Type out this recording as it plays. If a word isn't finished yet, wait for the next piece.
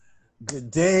Good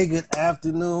day, good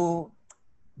afternoon,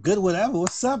 good whatever.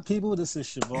 What's up, people? This is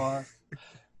Shabar,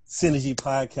 Synergy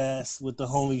Podcast with the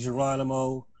homie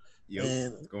Geronimo. Yo,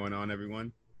 what's going on,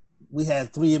 everyone? We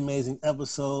had 3 amazing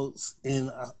episodes,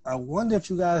 and I wonder if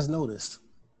you guys noticed.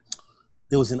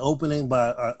 There was an opening by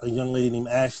a young lady named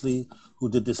Ashley who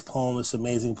did this poem, this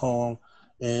amazing poem,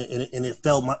 and it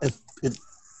filled my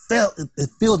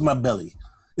belly.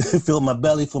 It filled my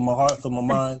belly, from my heart, from my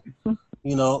mind.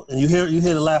 You know, and you hear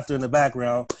the laughter in the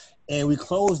background. And we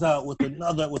closed out with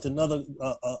another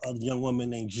young woman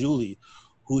named Julie,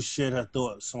 who shared her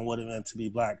thoughts on what it meant to be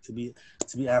Black, to be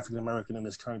African American in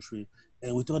this country.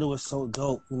 And we thought it was so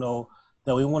dope, you know,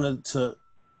 that we wanted to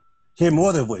hear more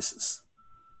of their voices.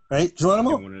 Right,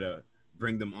 Geronimo? We wanted to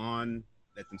bring them on,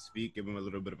 let them speak, give them a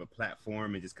little bit of a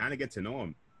platform, and just kind of get to know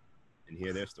them and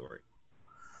hear their story.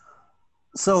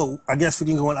 So I guess we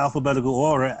can go in alphabetical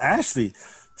order. Ashley,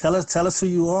 tell us who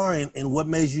you are and what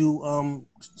made you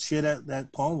share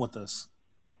that poem with us.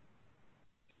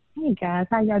 Hey guys,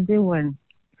 how y'all doing?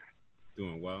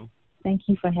 Doing well. Thank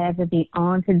you for having me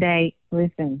on today.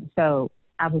 Listen, so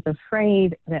I was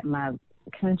afraid that my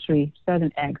country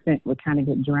Southern accent would kind of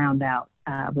get drowned out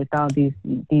with all these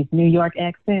New York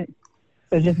accents.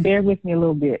 So just bear with me a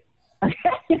little bit.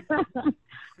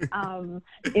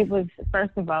 It was,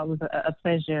 first of all, it was a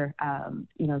pleasure,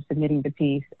 submitting the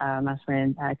piece. My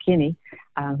friend Kenny,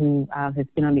 who has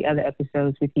been on the other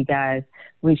episodes with you guys,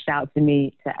 reached out to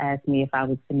me to ask me if I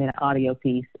would submit an audio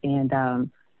piece. And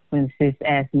when sis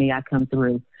asked me, I come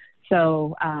through.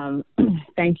 So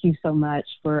thank you so much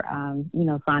for,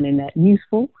 finding that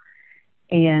useful.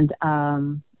 And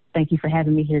thank you for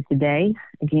having me here today.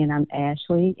 Again, I'm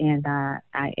Ashley, and I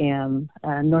am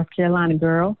a North Carolina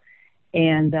girl.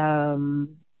 And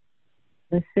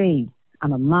let's see,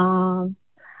 I'm a mom,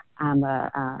 I'm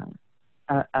a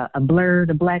blurred,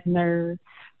 a Black nerd,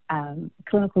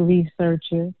 clinical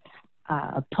researcher,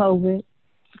 a poet,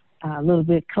 a little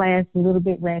bit classy, a little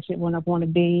bit ratchet when I want to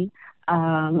be,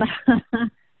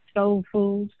 soul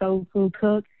food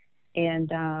cook, and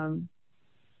I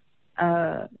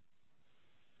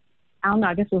don't know,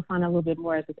 I guess we'll find out a little bit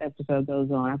more as this episode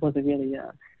goes on. I wasn't really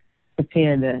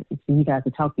prepared for you guys to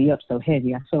talk me up so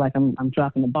heavy. I feel like I'm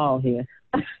dropping the ball here.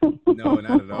 No,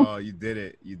 not at all. You did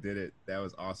it. That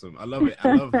was awesome. I love it.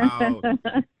 I love how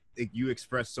you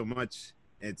express so much.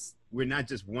 We're not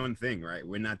just one thing, right?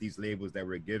 We're not these labels that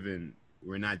we're given.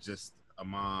 We're not just a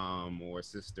mom or a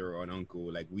sister or an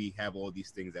uncle. Like, we have all these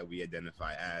things that we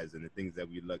identify as, and the things that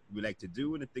we like to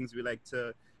do, and the things we like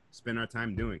to spend our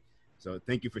time doing. So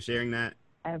thank you for sharing that.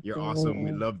 Absolutely. You're awesome.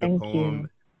 We love the Thank poem. you.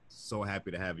 So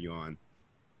happy to have you on.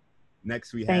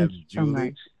 Next, we have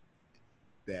Julie.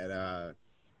 That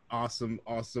awesome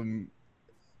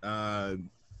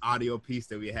audio piece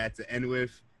that we had to end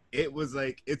with. It was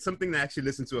like, it's something to actually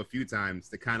listen to a few times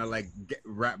to kind of like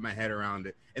wrap my head around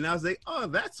it. And I was like, oh,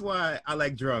 that's why I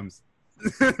like drums.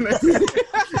 It's like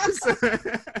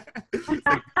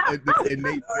an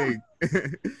innate thing.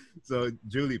 So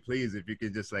Julie, please, if you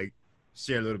could just like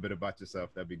share a little bit about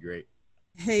yourself, that'd be great.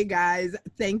 Hey guys,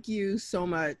 thank you so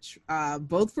much,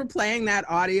 both for playing that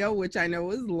audio, which I know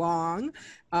was long,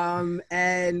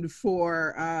 and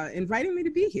for inviting me to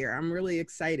be here. I'm really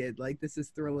excited. Like, this is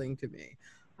thrilling to me.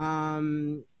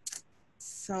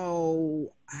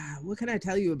 So what can I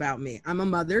tell you about me? I'm a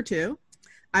mother too.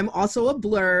 I'm also a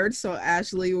blurred. So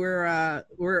Ashley, we're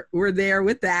there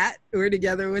with that. We're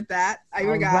together with that.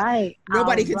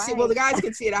 Nobody can see. Well, the guys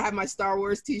can see it. I have my Star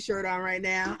Wars T-shirt on right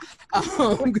now.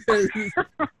 Because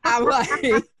I'm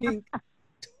like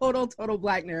total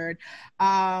Black nerd.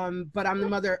 But I'm the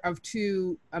mother of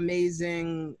 2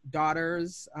 amazing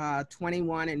daughters,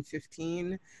 21 and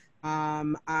 15.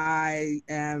 I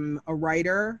am a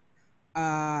writer.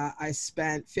 I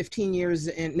spent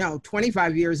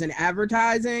 25 years in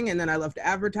advertising, and then I left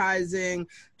advertising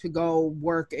to go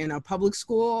work in a public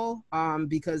school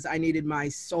because I needed my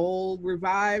soul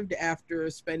revived after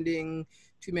spending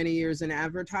too many years in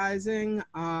advertising.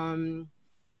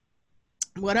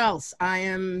 What else?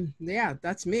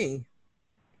 That's me.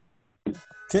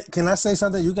 Can I say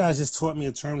something? You guys just taught me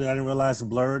a term that I didn't realize,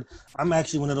 blurred. I'm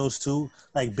actually one of those too,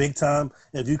 like big time.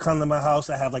 If you come to my house,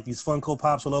 I have like these Funko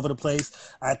Pops all over the place.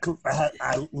 I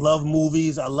love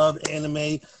movies. I love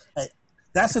anime.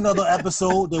 That's another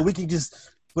episode that we can just,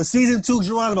 for season 2,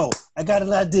 Geronimo, I got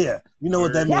an idea. You know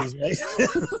what that means, right?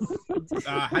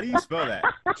 How do you spell that?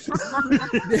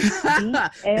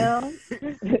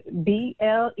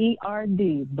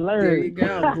 BLERD, blurred. There you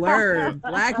go, blurred.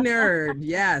 Black nerd,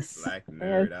 yes. Black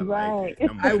nerd, That's I like right.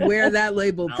 it. I wear that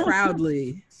label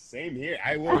proudly. Same here.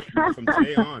 I will from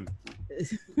today on.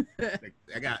 Like,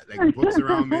 I got like books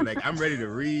around me. Like I'm ready to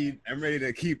read. I'm ready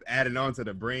to keep adding on to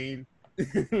the brain.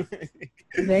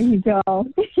 There you go.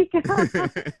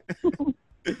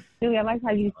 Julie, I like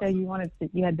how you said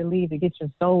you had to leave to get your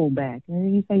soul back.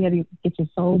 Did you say you had to get your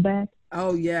soul back?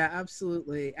 Oh yeah,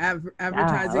 absolutely.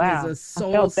 Advertising is a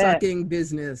soul-sucking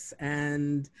business,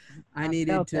 and I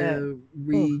needed to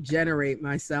regenerate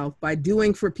myself by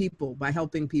doing for people, by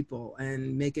helping people,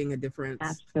 and making a difference.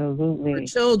 Absolutely. For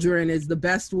children is the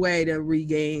best way to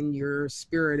regain your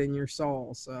spirit and your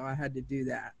soul. So I had to do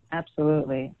that.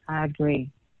 Absolutely, I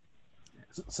agree.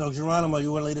 So Geronimo,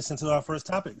 you want to lead us into our first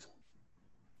topic?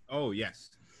 Oh yes.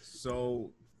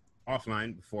 So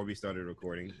offline, before we started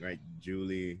recording, right,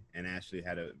 Julie and Ashley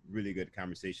had a really good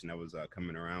conversation that was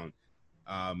coming around,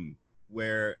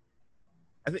 where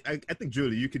I think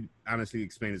Julie, you could honestly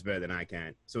explain this better than I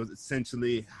can. So it's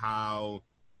essentially how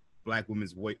Black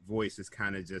women's voice has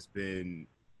kind of just been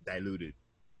diluted,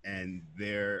 and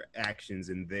their actions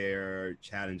and their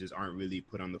challenges aren't really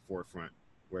put on the forefront,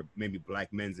 where maybe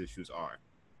Black men's issues are.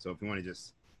 So if you want to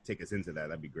just take us into that,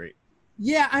 that'd be great.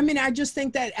 Yeah, I mean, I just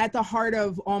think that at the heart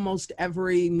of almost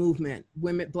every movement,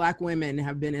 Black women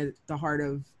have been at the heart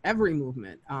of every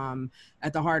movement.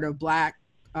 At the heart of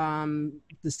the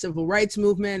civil rights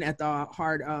movement, at the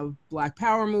heart of Black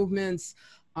power movements,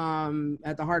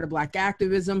 at the heart of Black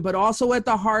activism, but also at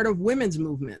the heart of women's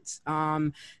movements.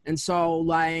 And so,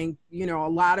 like, you know, a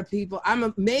lot of people,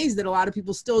 I'm amazed that a lot of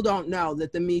people still don't know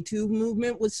that the Me Too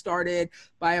movement was started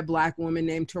by a Black woman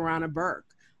named Tarana Burke.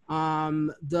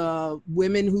 The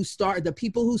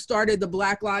people who started the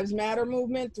Black Lives Matter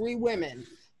movement, 3 women,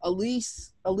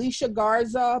 Alicia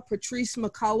Garza, Patrice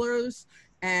McCullers,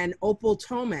 and Opal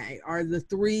Tomei are the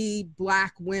 3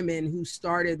 Black women who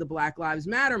started the Black Lives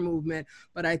Matter movement.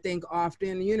 But I think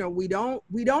often, you know, we don't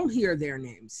hear their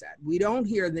names said. We don't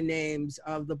hear the names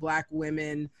of the Black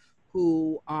women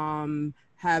who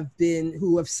have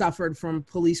suffered from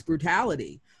police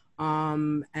brutality,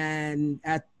 and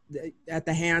at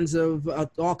the hands of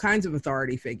all kinds of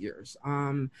authority figures.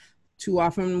 Too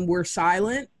often we're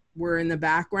silent, we're in the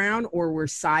background, or we're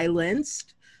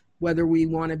silenced. Whether we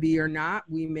want to be or not,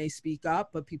 we may speak up,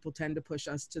 but people tend to push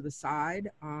us to the side.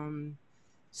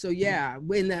 So yeah,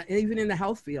 even in the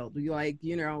health field,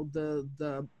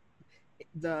 the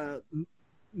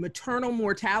maternal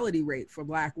mortality rate for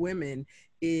Black women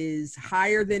is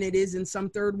higher than it is in some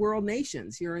third world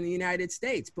nations here in the United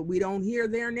States, but we don't hear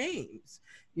their names.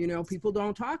 You know, people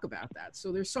don't talk about that.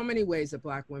 So there's so many ways that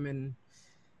Black women,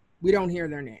 we don't hear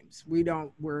their names.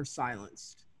 We're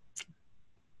silenced.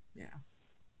 Yeah.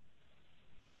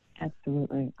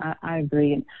 Absolutely. I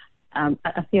agree. And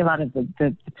I see a lot of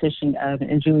the pushing of,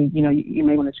 and Julie, you know, you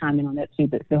may want to chime in on that too,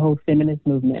 but the whole feminist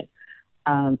movement,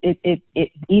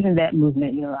 even that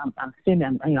movement, you know,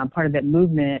 I'm part of that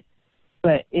movement,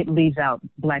 but it leaves out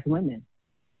Black women.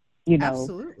 You know,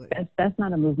 absolutely. That's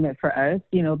not a movement for us,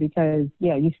 you know, because,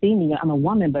 yeah, you see me, I'm a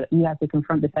woman, but you have to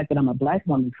confront the fact that I'm a Black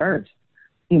woman first,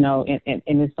 you know, and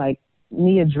it's like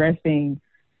me addressing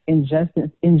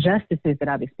injustices that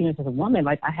I've experienced as a woman.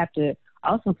 Like, I have to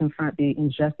also confront the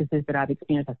injustices that I've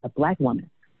experienced as a Black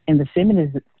woman. And the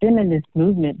feminist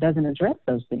movement doesn't address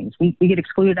those things. We get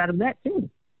excluded out of that too.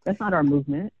 That's not our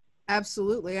movement.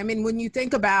 Absolutely. I mean, when you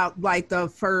think about like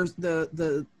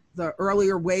the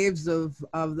earlier waves of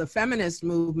the feminist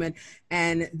movement,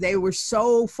 and they were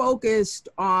so focused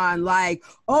on like,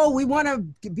 oh, we want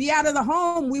to be out of the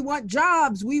home, we want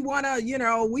jobs, we want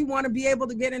to be able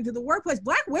to get into the workplace.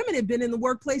 Black women have been in the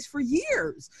workplace for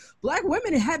years. Black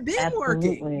women have been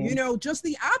Absolutely. working, you know, just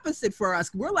the opposite for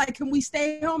us. We're like, can we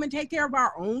stay home and take care of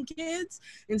our own kids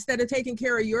instead of taking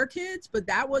care of your kids? But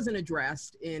that wasn't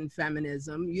addressed in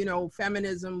feminism. You know,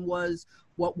 feminism was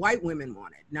what white women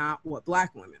wanted, not what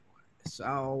Black women wanted.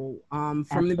 So from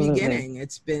Absolutely. the beginning,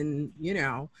 it's been, you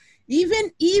know,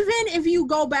 even if you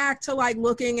go back to like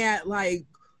looking at like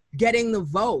getting the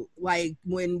vote, like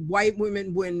when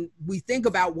we think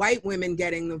about white women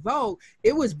getting the vote,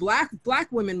 it was black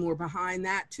women were behind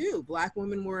that too. Black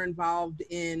women were involved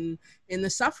in the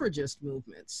suffragist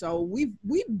movement. So we've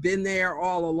been there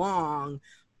all along,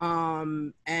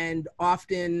 and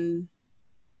often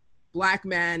Black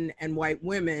men and white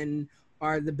women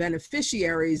are the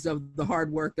beneficiaries of the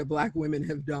hard work that Black women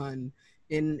have done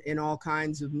in all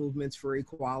kinds of movements for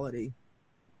equality.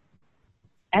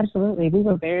 Absolutely. We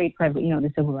were very prevalent, you know,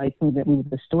 the civil rights movement. We were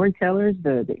the storytellers,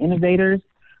 the innovators,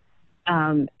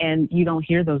 and you don't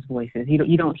hear those voices.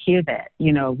 You don't hear that.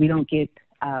 You know, we don't get,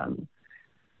 I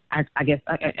guess,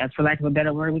 for lack of a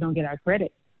better word, we don't get our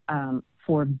credit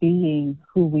for being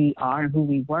who we are and who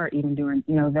we were even during,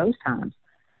 you know, those times.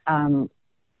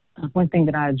 one thing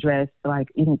that I address, like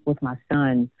even with my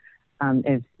son,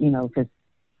 is, because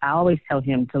I always tell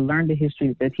him to learn the history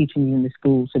that they're teaching you in the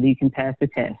school so that you can pass the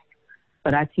test.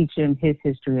 But I teach him his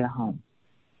history at home.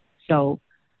 So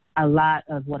a lot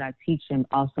of what I teach him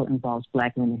also involves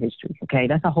Black women history. Okay,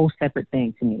 that's a whole separate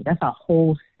thing to me. That's a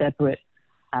whole separate,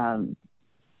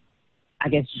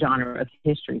 genre of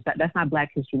history. That's not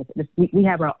Black history. We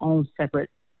have our own separate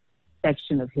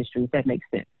section of history, if that makes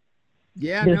sense.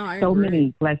 Yeah, There's I so agree.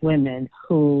 many Black women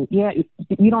who,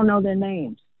 you don't know their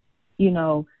names.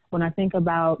 When I think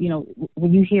about,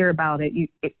 when you hear about it,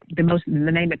 the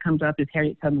name that comes up is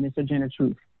Harriet Tubman and Sojourner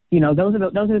Truth. Those are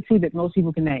the two that most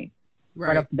people can name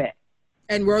right off the bat.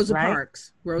 And Rosa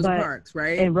Parks. Parks,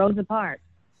 right? And Rosa Parks.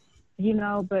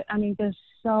 But I mean, there's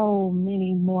so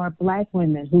many more Black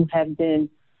women who have been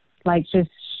like just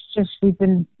we've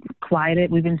been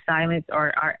quieted, we've been silenced,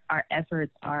 or our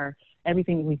efforts,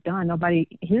 everything that we've done, nobody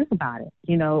hears about it,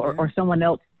 or someone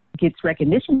else gets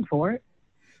recognition for it.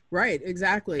 Right,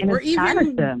 exactly. And or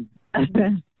even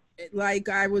like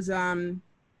I was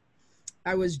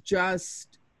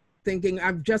just thinking,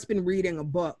 I've just been reading a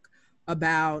book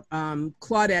about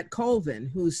Claudette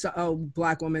Colvin, who's a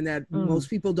Black woman that most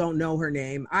people don't know her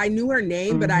name. I knew her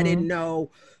name, but I didn't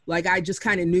know, I just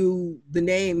kind of knew the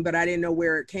name, but I didn't know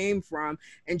where it came from.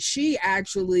 And she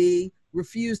actually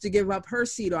refused to give up her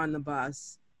seat on the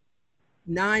bus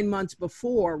 9 months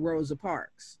before Rosa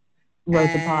Parks.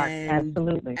 Parks,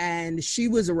 absolutely. And she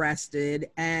was arrested,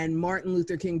 and Martin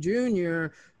Luther King Jr.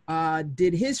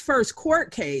 Did his first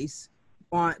court case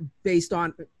based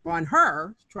on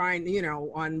her, trying,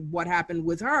 on what happened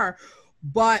with her.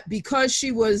 But because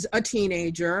she was a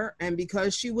teenager, and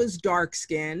because she was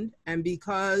dark-skinned, and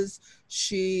because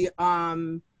she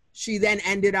then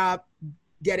ended up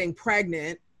getting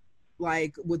pregnant,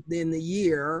 within the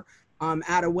year,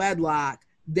 out of wedlock,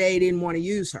 they didn't want to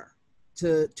use her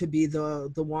to be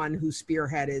the one who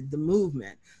spearheaded the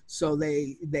movement. So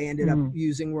they ended up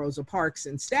using Rosa Parks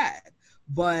instead.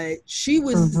 But she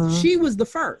was the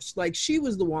first. She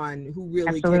was the one who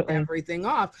really kicked everything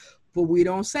off. But we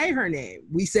don't say her name.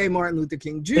 We say Martin Luther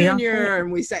King Jr. and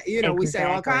we say, we say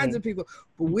all kinds of people.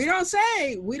 But we don't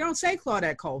say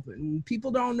Claudette Colvin.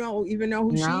 People don't even know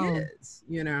who she is,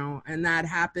 and that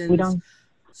happens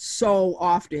so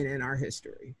often in our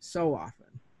history. So often.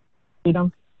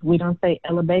 We don't say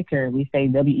Ella Baker. We say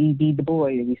W.E.B. Du Bois.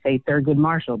 We say Thurgood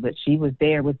Marshall, but she was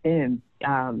there with them,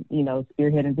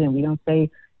 spearheading them. We don't say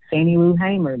Fannie Lou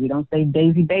Hamer. We don't say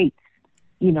Daisy Bates.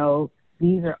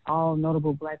 These are all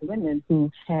notable Black women who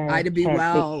had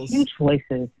huge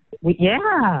voices.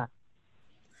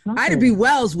 Ida B.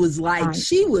 Wells was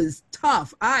she was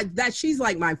tough. She's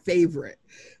my favorite.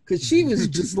 Because she was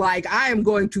just I am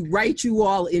going to write you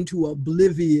all into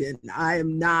oblivion. I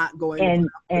am not going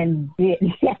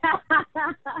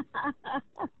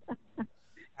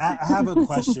I have a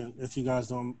question, if you guys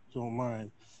don't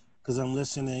mind, because I'm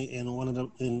listening, and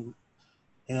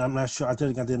I'm not sure. I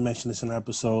think I did mention this in the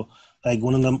episode.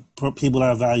 One of the people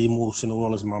I value most in the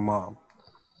world is my mom,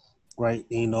 right?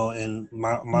 And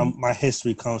my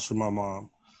history comes from my mom,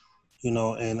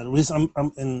 and the reason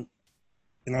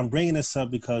I'm bringing this up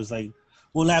because,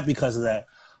 not because of that.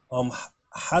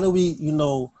 How do we,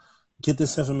 get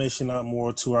this information out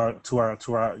more to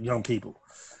our young people?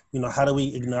 How do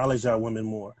we acknowledge our women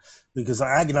more? Because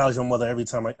I acknowledge my mother every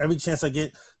time. Every chance I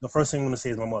get, the first thing I'm going to say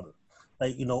is my mother.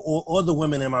 Or the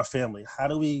women in my family. How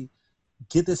do we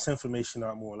get this information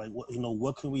out more?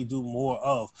 What can we do more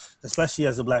of, especially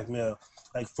as a Black male?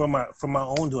 From my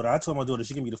own daughter, I told my daughter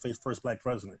she can be the first Black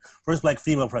president, first Black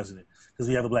female president, because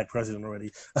we have a Black president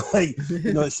already. I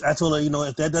told her,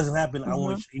 if that doesn't happen, I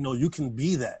want you can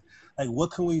be that.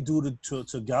 What can we do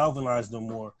to galvanize them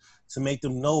more, to make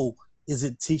them know? Is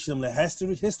it teaching them the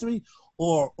history,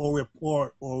 or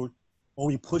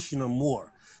we pushing them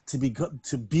more to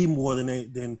be more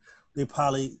than they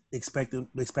probably expect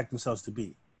themselves to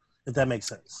be? If that makes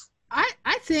sense.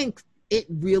 I think it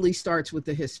really starts with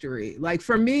the history.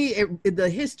 For me, the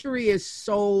history is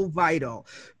so vital,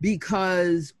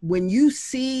 because when you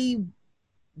see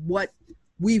what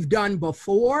we've done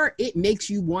before, it makes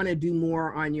you want to do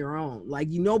more on your own.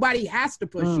 Nobody has to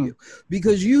push you,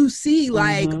 because you see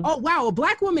oh wow, a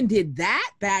Black woman did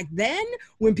that back then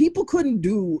when people couldn't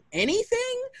do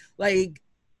anything.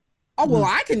 Oh, well,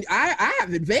 I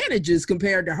have advantages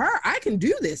compared to her. I can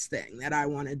do this thing that I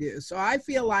want to do. So I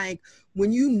feel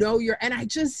when and I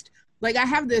just, I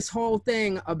have this whole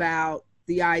thing about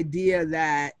the idea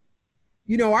that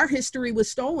you know, our history was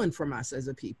stolen from us as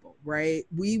a people, right?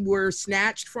 We were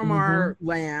snatched from our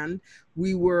land.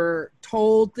 We were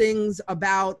told things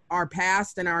about our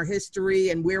past and our history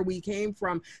and where we came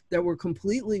from that were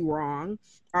completely wrong.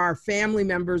 Our family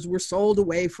members were sold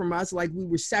away from us, like we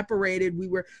were separated.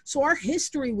 So our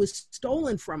history was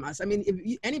stolen from us. I mean,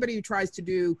 anybody who tries to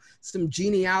do some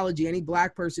genealogy, any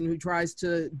Black person who tries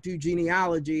to do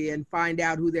genealogy and find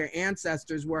out who their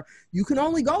ancestors were, you can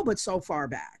only go but so far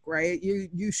back, right?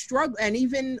 You struggle, and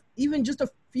even just a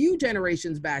few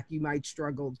generations back, you might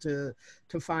struggle to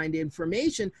find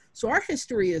information. So our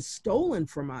history is stolen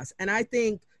from us, and I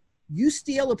think you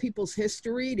steal a people's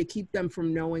history to keep them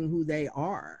from knowing who they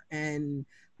are. And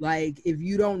like, if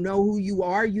you don't know who you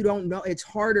are, you don't know, it's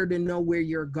harder to know where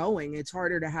you're going. It's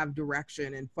harder to have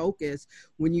direction and focus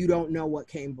when you don't know what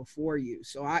came before you.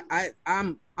 So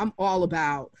I'm all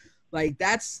about, like,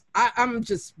 I'm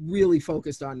just really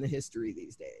focused on the history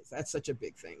these days. That's such a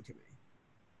big thing to me.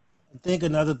 I think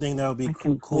another thing that would be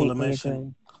cool to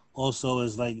mention also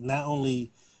is, like, not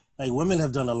only, like, women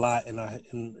have done a lot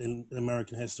in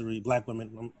American history, Black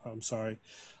women, I'm sorry,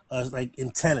 like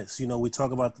in tennis. You know, we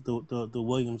talk about the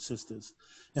Williams sisters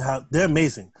and how they're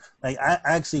amazing. Like, I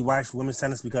actually watch women's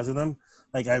tennis because of them.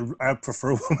 Like, I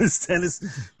prefer women's tennis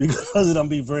because of them,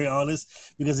 being very honest,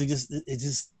 because it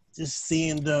just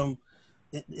seeing them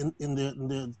in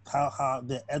the how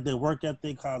their work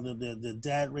ethic, how the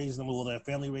dad raised them or their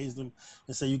family raised them,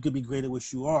 and say you could be great at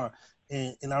what you are.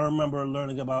 And I remember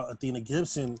learning about Athena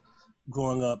Gibson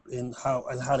growing up and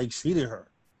how they treated her,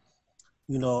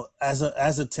 you know, as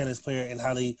a tennis player, and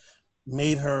how they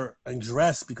made her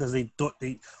undress because they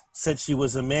said she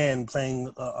was a man playing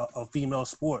a female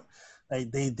sport.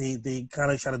 Like they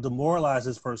kind of try to demoralize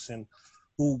this person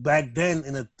who back then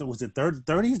was the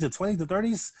 30s, the 20s, the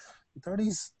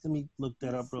 30s. Let me look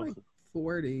that up real quick.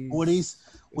 40s,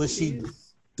 where she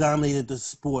dominated the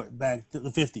sport back to the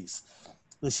 50s.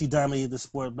 But she dominated the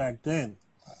sport back then.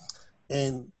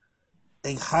 And,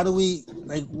 like, how do we,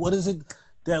 like, what is it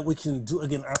that we can do?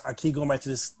 Again, I keep going back to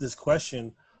this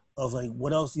question of, like,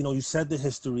 what else? You know, you said the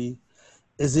history.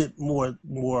 Is it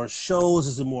more shows?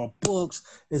 Is it more books?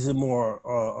 Is it more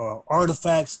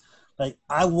artifacts? Like,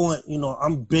 I want, you know,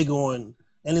 I'm big on,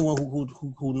 anyone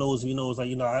who knows me knows, like,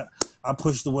 you know, I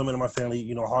push the women in my family,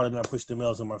 you know, harder than I push the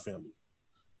males in my family.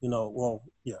 You know, well,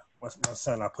 yeah, my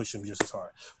son, I push him just as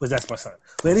hard, but that's my son.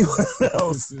 But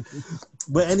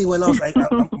anyone else, like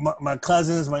my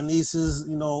cousins, my nieces,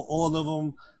 you know, all of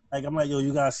them, like, I'm like, yo,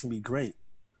 you guys can be great.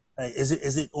 Like, is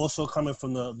it also coming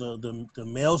from the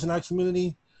males in our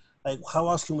community? Like, how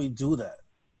else can we do that?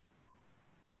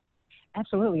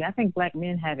 Absolutely, I think Black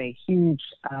men have a huge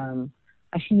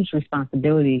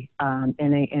responsibility, and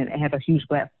they have a huge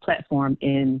platform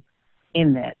in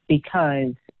that,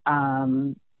 because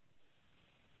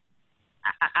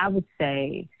I would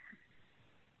say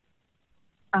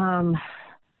so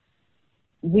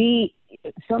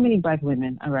many Black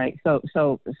women, all right, so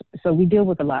we deal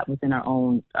with a lot within our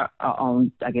own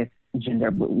I guess gender,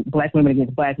 Black women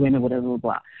against Black women, whatever, blah,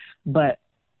 blah. But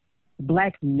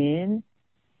Black men,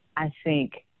 I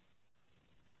think,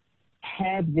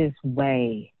 have this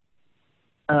way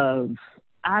of,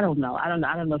 I don't know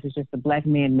if it's just the Black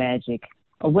man magic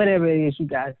or whatever it is you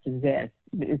guys possess.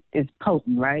 It's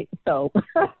potent, right? So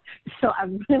I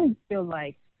really feel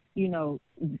like, you know,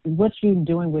 what you're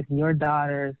doing with your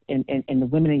daughters and the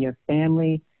women in your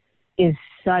family is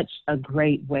such a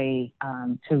great way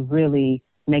to really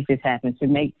make this happen,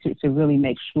 to really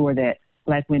make sure that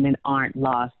Black women aren't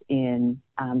lost in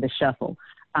the shuffle.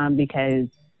 Because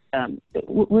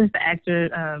what was the actor?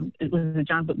 Was it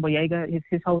John Boyega?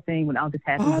 His whole thing when all this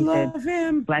happened, he said,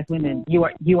 him. Black women, you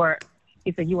are.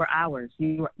 He said, "You are ours.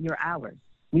 You're ours.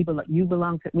 We belong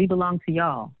to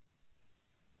y'all.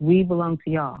 We belong to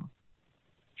y'all.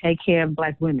 Take care of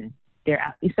Black women. They're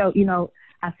out." So, you know,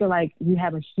 I feel like you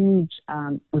have a huge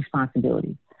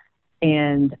responsibility.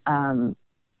 And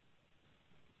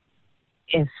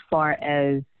as far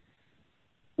as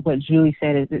what Julie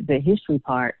said is the history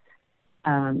part,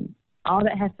 all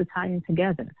that has to tie in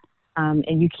together.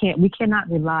 And we cannot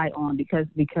rely on, because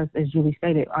as Julie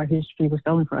stated, our history was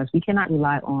stolen from us. We cannot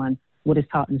rely on what is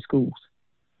taught in schools.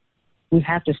 We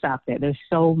have to stop that. There's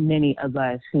so many of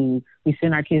us who we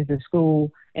send our kids to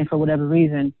school, and for whatever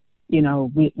reason, you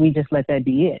know, we just let that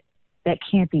be it. That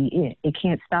can't be it. It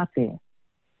can't stop there,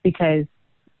 because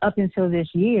up until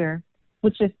this year,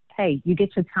 which is, hey, you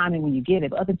get your timing when you get it,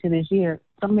 but up until this year,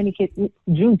 so many kids,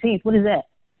 Juneteenth, what is that?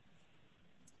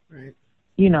 Right.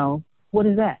 You know, what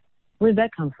is that? Where did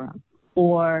that come from?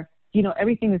 Or, you know,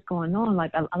 everything that's going on,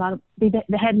 like a lot of, they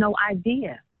had no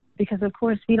idea, because of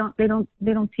course they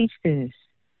don't teach this.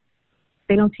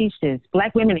 They don't teach this.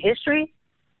 Black women history,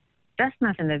 that's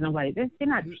nothing that they're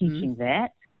not teaching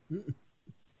that.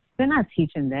 They're not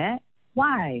teaching that.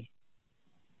 Why?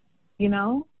 You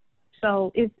know?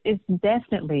 So it's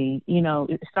definitely, you know,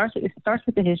 it starts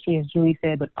with the history, as Julie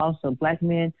said, but also Black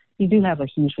men, you do have a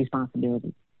huge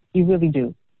responsibility. You really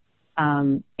do.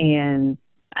 And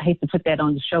I hate to put that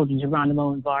on the shoulders of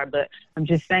Geronimo and Var, but I'm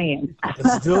just saying.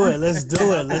 Let's do it. Let's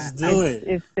do it. Let's do it.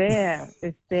 It's there.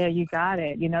 It's there. You got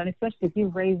it. You know, and especially if you're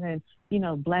raising, you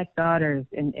know, Black daughters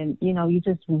and you know, you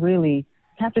just really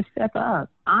have to step up,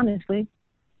 honestly.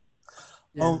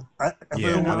 Yeah.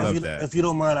 If you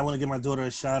don't mind, I want to give my daughter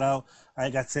a shout out.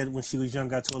 Like I said, when she was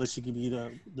young, I told her she could be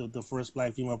the first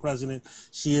Black female president.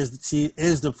 She is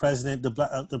the president,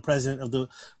 the president of the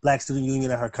Black Student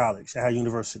Union at her college, at her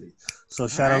university. So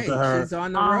shout out to her. She's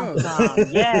on the road.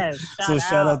 Yes. So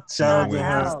shout out to her.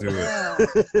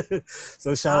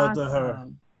 So shout out to her.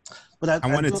 But I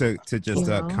wanted to just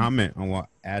comment on what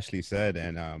Ashley said,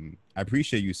 and I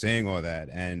appreciate you saying all that,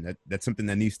 and that's something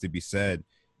that needs to be said.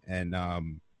 And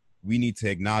we need to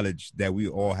acknowledge that we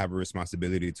all have a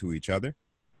responsibility to each other.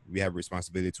 We have a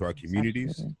responsibility to our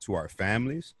communities, to our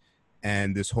families.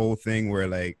 And this whole thing where,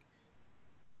 like,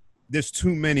 there's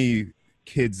too many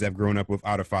kids that have grown up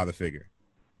without a father figure.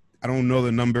 I don't know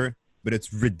the number, but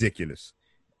it's ridiculous.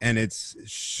 And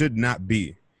should not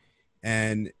be.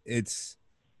 And it's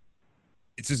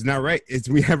just not right.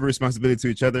 We have a responsibility to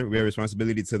each other. We have a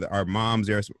responsibility to our moms.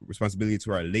 We have a responsibility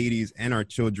to our ladies and our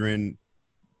children,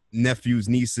 nephews,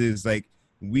 nieces. Like,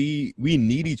 we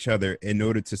need each other in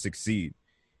order to succeed.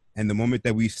 And the moment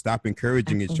that we stop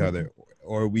encouraging each other,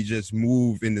 or we just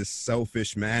move in this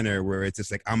selfish manner where it's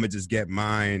just like, I'm gonna just get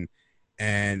mine,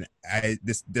 and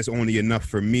this only enough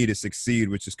for me to succeed,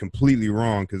 which is completely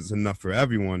wrong, because it's enough for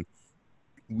everyone.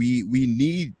 We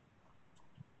need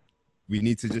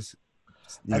to just,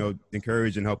 you know,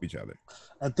 encourage and help each other.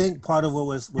 I think part of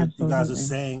what you guys are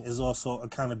saying is also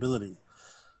accountability.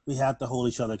 We have to hold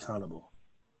each other accountable.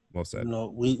 Well said. You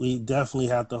know, we definitely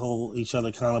have to hold each other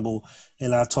accountable.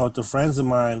 And I talk to friends of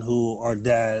mine who are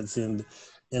dads, and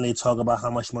they talk about how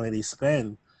much money they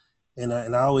spend. And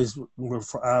I always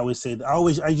say,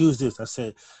 I use this. I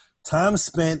said, time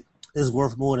spent is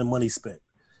worth more than money spent.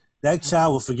 That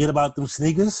child will forget about them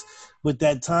sneakers, but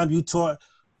that time you taught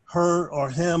her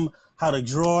or him how to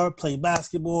draw, play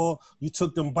basketball, you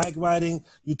took them bike riding,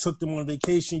 you took them on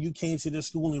vacation, you came to the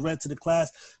school and you read to the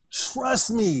class. Trust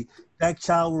me, that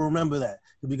child will remember that.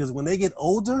 Because when they get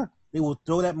older, they will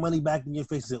throw that money back in your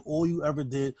face and say, all you ever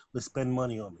did was spend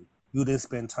money on me. You didn't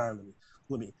spend time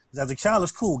with me. As a child,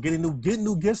 it's cool. Getting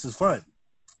new gifts is fun.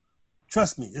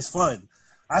 Trust me, it's fun.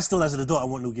 I still, as an adult, I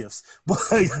want new gifts.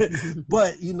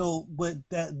 But you know,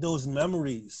 those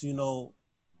memories, you know,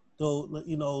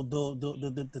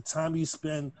 the time you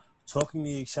spend talking to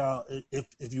your child,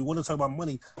 if you want to talk about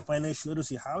money, financial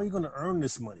literacy, how are you going to earn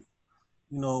this money?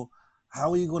 You know,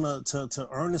 how are you going to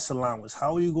earn this allowance?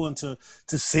 How are you going to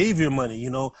save your money?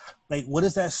 You know, like, what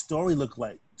does that story look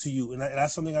like to you? And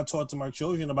that's something I talk to my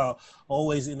children about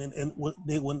always. And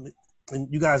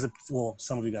you guys are, well,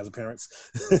 some of you guys are parents.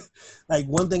 Like,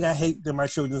 one thing I hate that my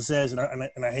children says, and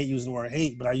I hate using the word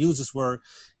hate, but I use this word,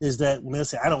 is that when they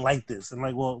say, I don't like this. I'm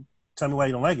like, well, tell me why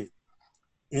you don't like it.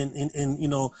 And you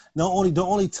know, don't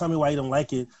only tell me why you don't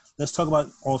like it. Let's talk about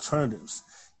alternatives.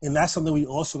 And that's something we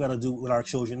also got to do with our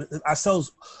children,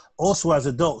 ourselves also as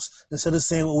adults. Instead of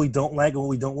saying what we don't like and what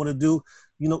we don't want to do,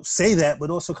 you know, say that, but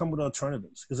also come with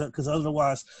alternatives. Because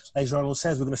otherwise, like Geronimo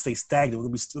says, we're going to stay stagnant. We're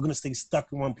going to stay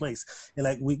stuck in one place. And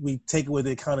like we take away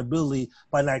the accountability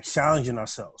by not challenging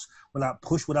ourselves. We're not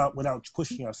without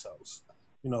pushing ourselves.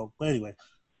 You know. But anyway,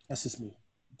 that's just me.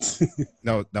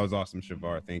 No, that was awesome,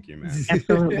 Shavar. Thank you, man.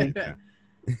 Absolutely.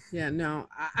 Yeah, no,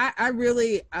 I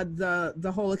really,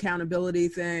 the whole accountability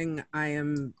thing, I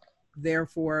am there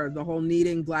for. The whole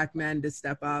needing Black men to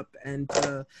step up and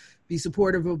to be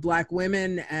supportive of Black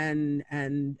women and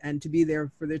to be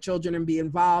there for their children and be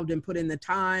involved and put in the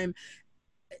time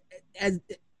as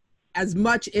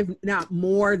much, if not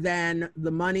more than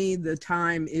the money. The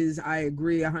time is, I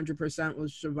agree 100% with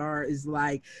Shavar, is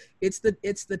like, it's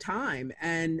the time.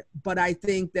 But I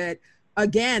think that,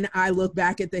 again, I look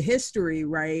back at the history,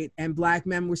 right? And Black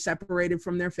men were separated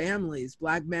from their families.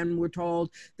 Black men were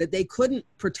told that they couldn't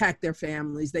protect their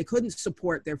families. They couldn't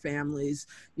support their families,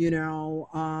 you know,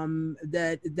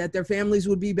 that their families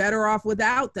would be better off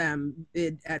without them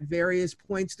at various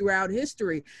points throughout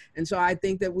history. And so I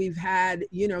think that we've had,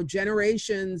 you know,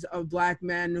 generations of Black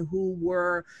men who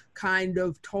were kind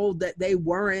of told that they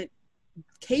weren't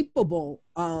capable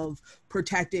of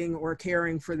protecting or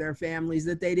caring for their families,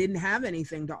 that they didn't have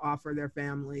anything to offer their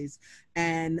families.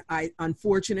 And I,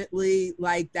 unfortunately,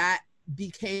 like, that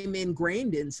became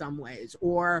ingrained in some ways,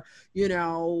 or, you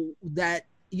know, that,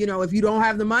 you know, if you don't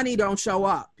have the money, don't show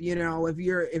up. You know, if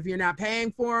you're not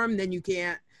paying for them, then you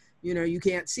can't, you know, you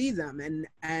can't see them.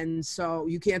 And so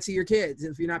you can't see your kids.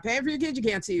 If you're not paying for your kids, you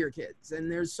can't see your kids.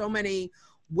 And there's so many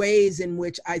ways in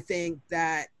which I think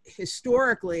that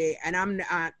historically, and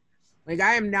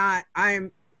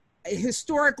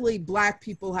historically, Black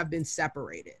people have been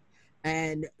separated,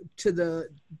 and to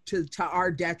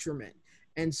our detriment.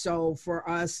 And so for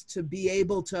us to be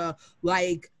able to,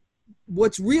 like,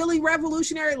 what's really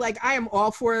revolutionary, like, I am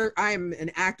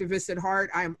an activist at heart.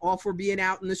 I am all for being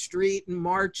out in the street and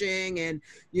marching and,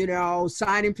 you know,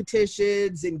 signing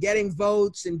petitions and getting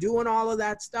votes and doing all of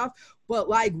that stuff. But,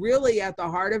 like, really at the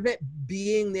heart of it,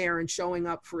 being there and showing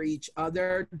up for each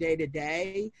other day to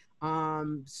day,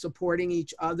 supporting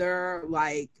each other,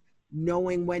 like,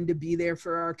 knowing when to be there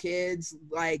for our kids.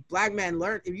 Like, Black men,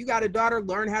 if you got a daughter,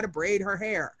 learn how to braid her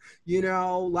hair, you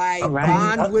know, like,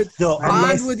 bond with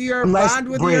your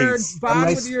daughters,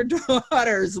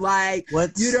 like,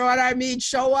 you know what I mean?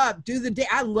 Show up, do the day.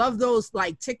 I love those,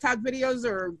 like, TikTok videos,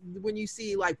 or when you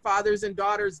see, like, fathers and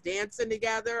daughters dancing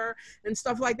together and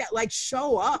stuff like that. Like,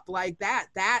 show up like that.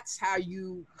 That's how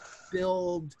you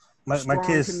build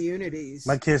strong communities.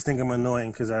 My kids think I'm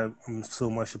annoying because I'm so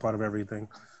much a part of everything.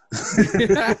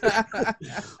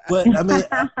 But I mean,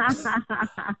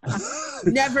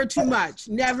 never too much.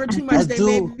 They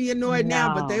may be annoyed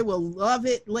now, but they will love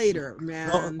it later,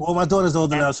 man. Well, my daughter's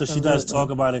older now, so she does talk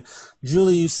about it.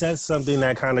 Julie, you said something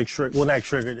that kind of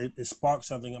triggered. It sparked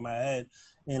something in my head,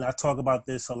 and I talk about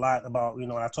this a lot. About, you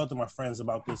know, I talk to my friends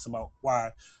about this, about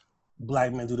why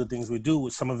Black men do the things we do.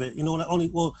 With some of it, you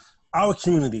know, our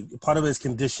community, part of it is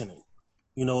conditioning.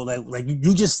 You know, like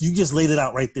you just laid it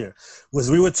out right there. Was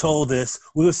we were told this,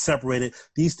 we were separated,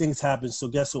 these things happen, so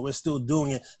guess what? We're still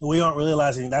doing it, and we aren't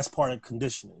realizing that's part of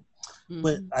conditioning. Mm-hmm.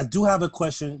 But I do have a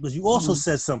question, because you also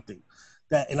said something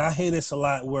that, and I hear this a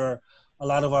lot, where a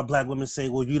lot of our Black women say,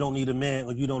 well, you don't need a man,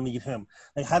 or you don't need him.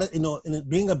 Like, how do, you know, and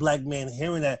being a Black man,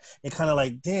 hearing that, it kind of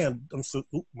like, damn,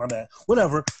 my bad,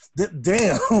 whatever,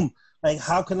 damn, like,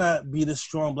 how can I be this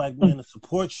strong Black man to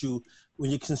support you when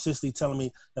you're consistently telling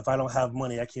me, if I don't have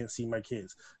money, I can't see my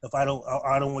kids. If I don't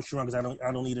want you around because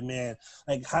I don't need a man.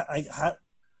 Like,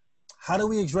 how do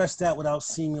we address that without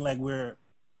seeming like we're,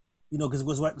 you know, because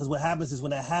what happens is, when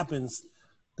that happens,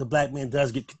 the Black man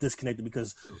does get disconnected,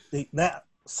 because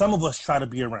some of us try to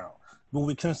be around, but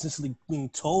we're constantly being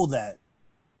told that.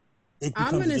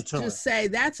 I'm going to just say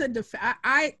that's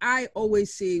I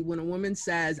always see when a woman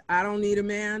says, I don't need a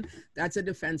man, that's a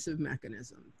defensive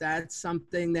mechanism. That's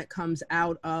something that comes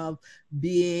out of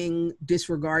being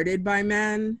disregarded by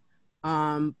men,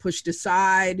 pushed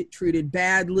aside, treated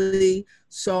badly.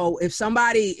 So if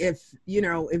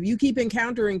you keep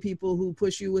encountering people who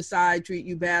push you aside, treat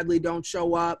you badly, don't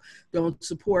show up, don't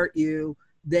support you,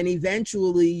 then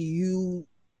eventually you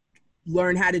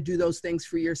learn how to do those things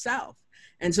for yourself.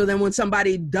 And so then when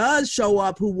somebody does show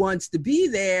up who wants to be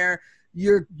there,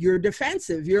 you're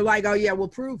defensive. You're like, oh yeah, well,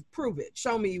 prove it.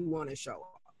 Show me you want to show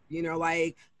up. You know,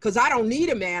 like, because I don't need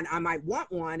a man. I might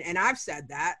want one. And I've said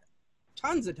that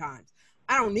tons of times.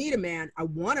 I don't need a man. I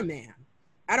want a man.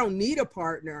 I don't need a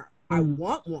partner. I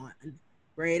want one,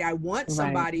 right? I want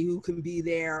somebody who can be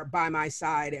there by my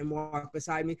side and walk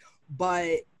beside me.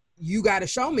 But you got to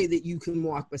show me that you can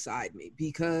walk beside me,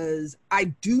 because I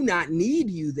do not need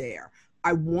you there.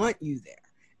 I want you there.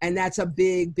 And that's a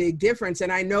big, big difference.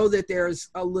 And I know that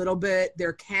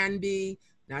there can be,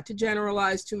 not to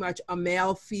generalize too much, a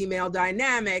male-female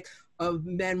dynamic of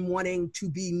men wanting to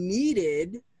be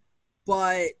needed.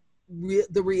 But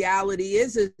the reality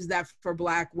is that for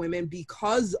Black women,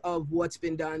 because of what's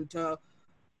been done to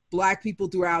Black people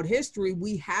throughout history,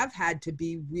 we have had to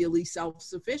be really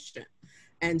self-sufficient.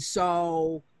 And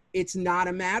so it's not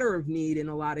a matter of need in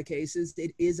a lot of cases.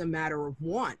 It is a matter of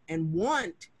want. And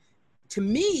want, to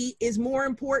me, is more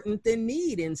important than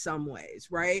need in some ways,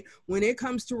 right? When it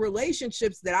comes to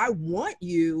relationships, that I want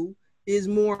you is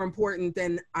more important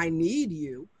than I need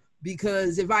you.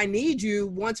 Because if I need you,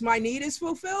 once my need is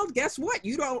fulfilled, guess what?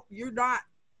 You're not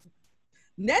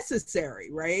necessary,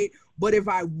 right? But if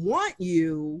I want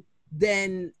you,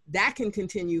 then that can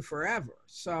continue forever.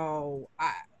 So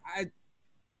I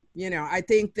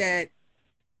think that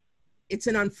it's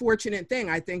an unfortunate thing.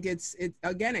 I think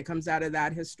it comes out of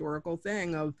that historical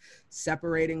thing of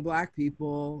separating Black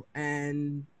people,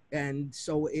 and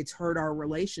so it's hurt our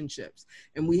relationships,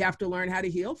 and we have to learn how to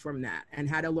heal from that, and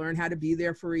how to learn how to be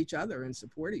there for each other and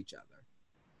support each other.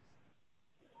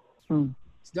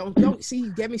 Don't see,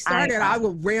 you get me started. I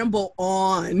will ramble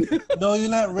on. No, you're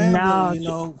not rambling.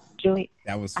 No, Julie,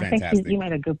 that was fantastic. I think you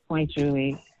made a good point,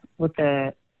 Julie, with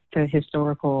the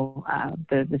historical,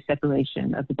 the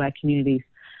separation of the Black communities.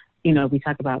 We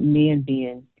talk about men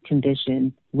being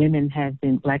conditioned.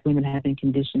 Black women have been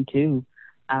conditioned too.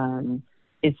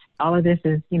 It's all of this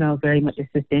is, very much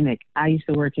systemic. I used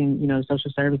to work in,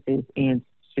 social services, and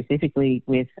specifically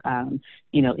with,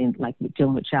 in like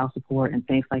dealing with child support and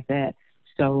things like that.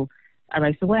 So, all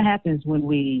right. So what happens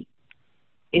when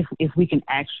if we can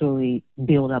actually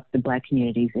build up the Black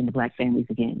communities and the Black families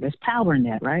again? There's power in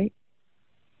that, right?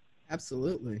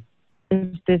 Absolutely.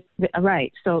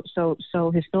 Right. So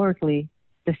historically,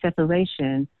 the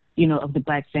separation, of the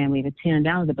Black family, the tearing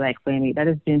down of the Black family, that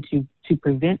has been to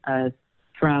prevent us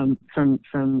from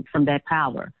that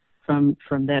power, from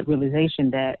that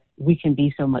realization that we can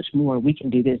be so much more. We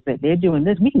can do this. That they're doing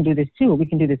this. We can do this too. We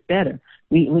can do this better.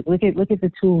 We look at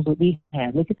the tools that we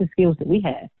have. Look at the skills that we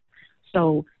have.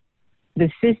 So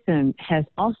the system has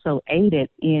also aided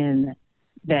in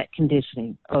that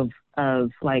conditioning of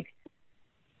like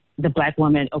the Black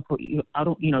woman.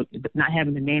 Not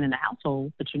having the man in the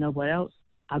household, but you know what else?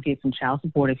 I'll get some child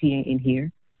support if he ain't in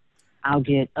here. I'll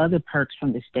get other perks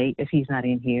from the state if he's not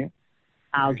in here.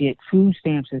 I'll get food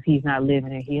stamps if he's not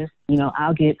living in here.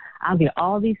 I'll get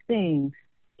all these things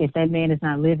if that man is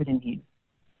not living in here.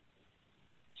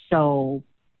 So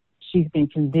she's been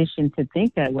conditioned to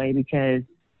think that way because,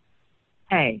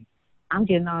 hey, I'm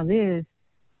getting all this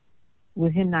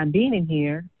with him not being in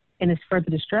here, and it's further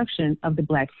destruction of the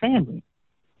Black family.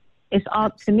 It's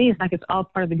all, to me, it's like it's all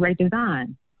part of the great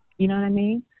design. You know what I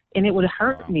mean? And it would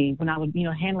hurt me when I was,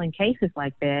 handling cases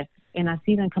like that, and I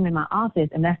see them come in my office,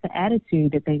 and that's the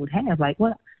attitude that they would have. Like,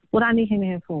 what I need him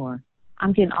here for?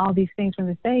 I'm getting all these things from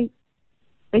the state.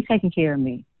 They taking care of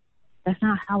me. That's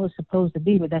not how it's supposed to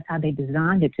be, but that's how they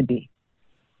designed it to be.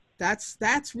 That's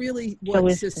really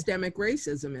what systemic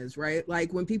racism is, right?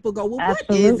 Like when people go, well, what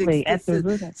is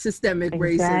systemic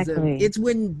racism? It's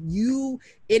when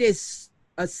it is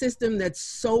a system that's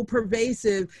so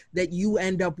pervasive that you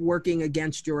end up working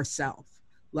against yourself.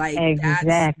 Like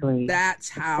that's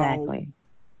how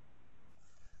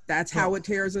it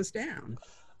tears us down.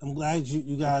 I'm glad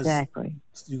you guys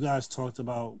talked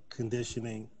about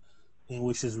conditioning, and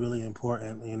which is really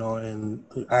important, and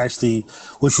actually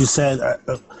what you said,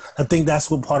 I think that's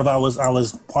what part of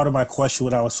my question,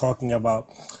 what I was talking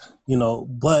about,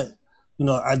 but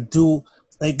I do.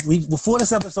 Like before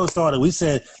this episode started, we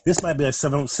said this might be a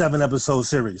seven episode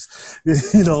series,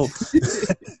 because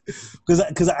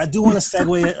I do want to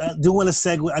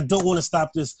segue. I don't want to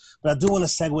stop this, but I do want to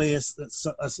segue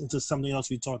us into something else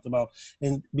we talked about.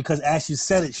 And because as she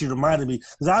said it, she reminded me,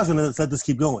 because I was going to let this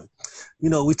keep going.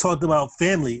 We talked about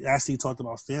family. Ashley talked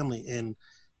about family, and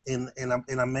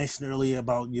I mentioned earlier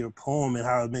about your poem and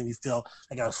how it made me feel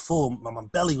like I was full. My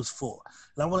belly was full.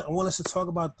 And I want us to talk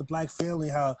about the Black family,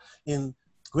 how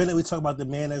granted, we talk about the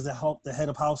man as the head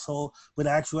of household, but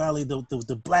in actuality,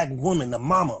 the Black woman, the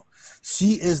mama,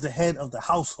 she is the head of the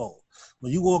household.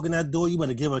 When you walk in that door, you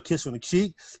better give her a kiss on the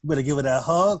cheek. You better give her that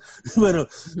hug. You better,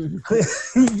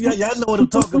 y'all know what I'm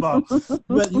talking about.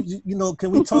 But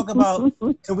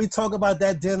can we talk about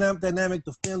that dynamic,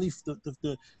 the family,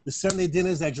 the Sunday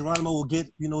dinners that Geronimo will get,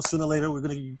 sooner or later. We're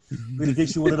gonna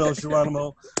get you one of those,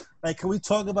 Geronimo. Like, can we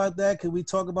talk about that? Can we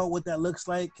talk about what that looks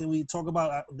like? Can we talk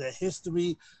about the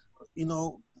history? I'm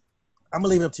gonna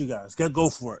leave it up to you guys.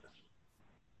 Go for it.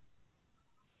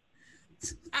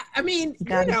 I mean,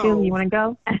 you want to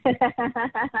go?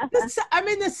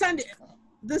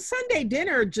 The Sunday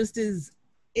dinner just is,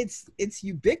 it's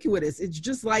ubiquitous. It's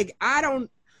just like, I don't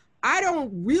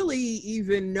really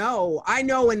even know. I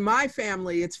know in my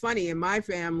family, it's funny, in my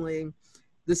family,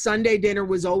 the Sunday dinner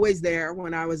was always there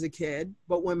when I was a kid,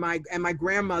 but my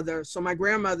grandmother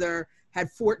had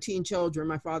 14 children.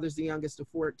 My father's the youngest of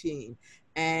 14,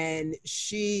 and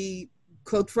she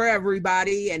cooked for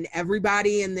everybody, and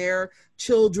everybody and their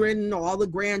children, all the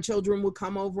grandchildren would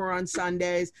come over on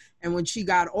Sundays. And when she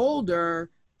got older,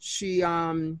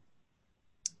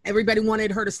 everybody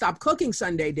wanted her to stop cooking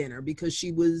Sunday dinner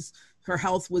because her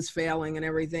health was failing and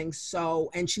everything.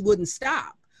 And she wouldn't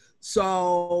stop.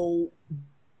 So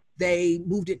they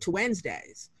moved it to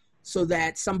Wednesdays so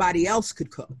that somebody else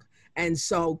could cook. And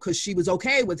so, because she was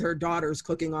okay with her daughters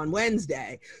cooking on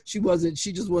Wednesday, she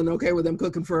just wasn't okay with them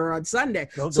cooking for her on Sunday.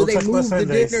 So they moved the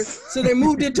dinner. So they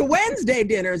moved it to Wednesday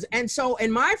dinners. And so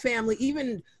in my family,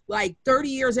 even like 30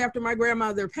 years after my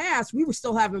grandmother passed, we were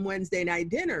still having Wednesday night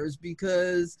dinners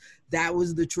because that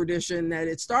was the tradition that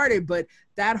it started. But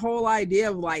that whole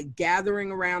idea of like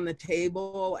gathering around the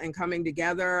table and coming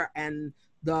together and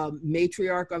the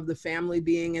matriarch of the family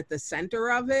being at the center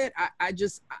of it. I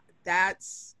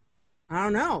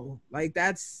don't know. Like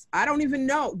I don't even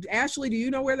know. Ashley, do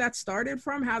you know where that started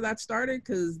from? How that started?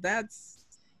 Because I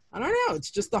don't know.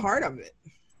 It's just the heart of it.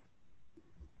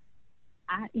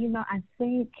 I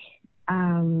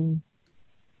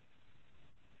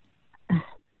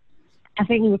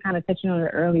think we were kind of touching on it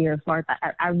earlier. As far as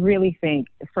I really think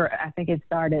it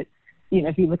started,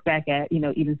 if you look back at,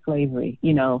 even slavery,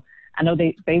 I know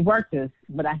they worked us,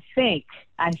 but I think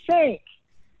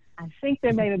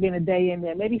there may have been a day in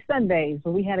there, maybe Sundays,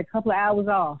 where we had a couple of hours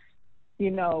off,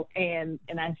 and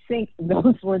I think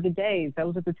those were the days.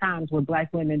 Those are the times where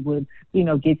Black women would,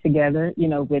 get together,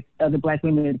 with other Black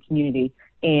women in the community,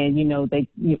 and they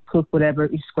cook whatever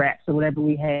scraps or whatever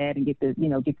we had, and get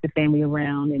the family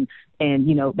around, and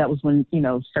that was when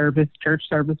church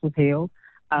service was held,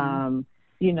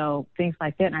 things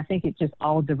like that. And I think it just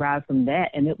all derived from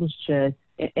that, and it was just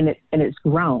and it's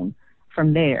grown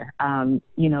from there.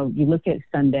 You look at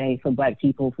Sunday for Black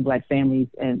people, for Black families,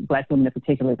 and Black women in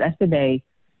particular. That's the day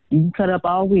you can cut up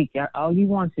all week, all you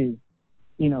want to,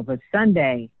 but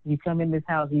Sunday, you come in this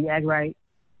house, you act right,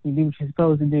 you do what you're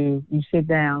supposed to do, you sit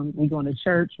down, we're going to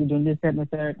church, we're doing this, that, and the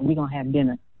third, and we're going to have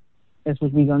dinner. That's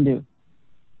what we're going to do.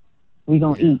 We're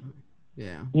going to eat.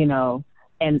 Yeah.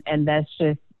 And that's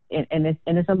just, and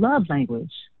it's a love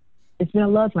language. It's been a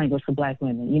love language for Black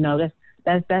women.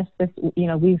 That's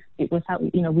it was how,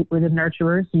 we're the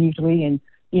nurturers usually, and,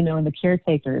 and the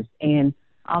caretakers. And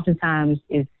oftentimes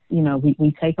it's,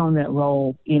 we take on that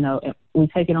role, and we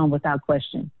take it on without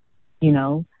question,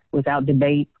 without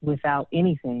debate, without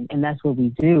anything. And that's what we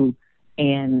do.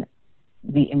 And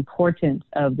the importance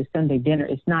of the Sunday dinner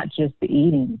is not just the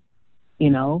eating,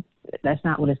 that's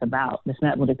not what it's about. That's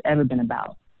not what it's ever been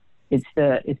about. It's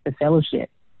the fellowship.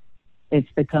 It's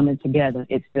the coming together.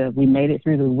 It's we made it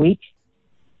through the week,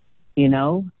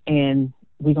 and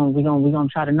we're gonna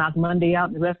try to knock Monday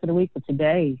out the rest of the week. But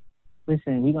today,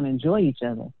 listen, we're gonna enjoy each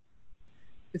other.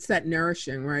 It's that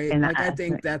nourishing, right? And I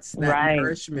think that's that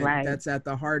nourishment that's at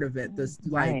the heart of it. This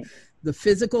the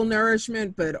physical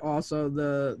nourishment, but also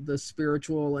the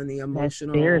spiritual and the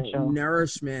emotional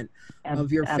nourishment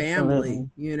of your family.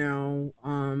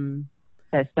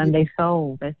 That Sunday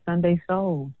soul. That Sunday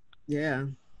soul. Yeah.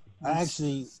 I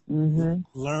actually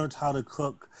learned how to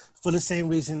cook for the same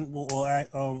reason.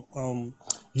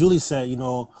 Julie said,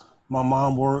 my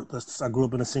mom worked. I grew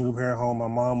up in a single parent home. My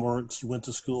mom worked. She went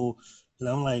to school. And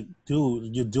I'm like,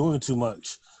 dude, you're doing too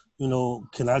much.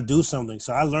 Can I do something?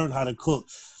 So I learned how to cook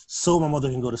so my mother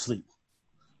can go to sleep,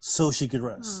 so she could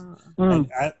rest. Like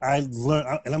I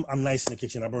learned, and I'm nice in the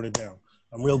kitchen. I burned it down.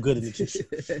 I'm real good in the kitchen.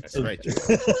 That's right.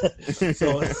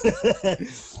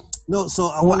 So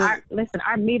I want to listen.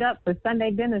 Our meetup for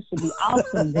Sunday dinner should be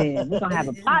awesome. Then we're gonna have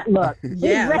a potluck.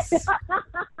 Yes.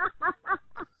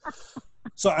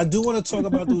 So I do want to talk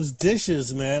about those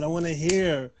dishes, man. I want to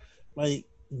hear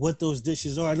what those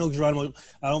dishes are. I know, Geronimo,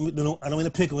 I don't mean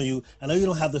to pick on you. I know you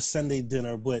don't have the Sunday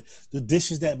dinner, but the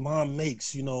dishes that mom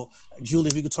makes, Julie,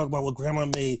 if you could talk about what grandma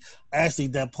made, Ashley,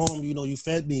 that poem, you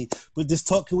fed me. But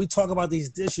can we talk about these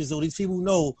dishes, so these people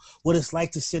know what it's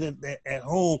like to sit at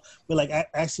home? But I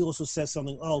actually also said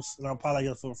something else, and I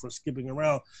apologize for skipping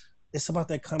around. It's about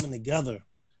that coming together.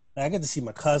 I get to see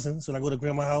my cousins when I go to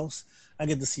grandma's house. I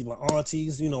get to see my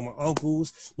aunties, my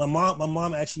uncles. My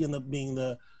mom actually ended up being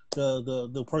the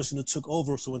person who took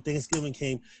over. So when Thanksgiving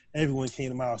came, everyone came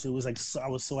to my house. It was I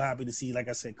was so happy to see, like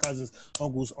I said, cousins,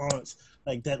 uncles, aunts,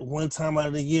 that one time out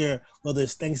of the year, whether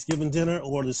it's Thanksgiving dinner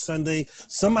or the Sunday,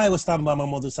 somebody was stopping by my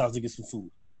mother's house to get some food.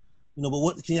 But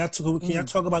what can y'all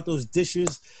talk about those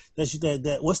dishes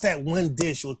that what's that one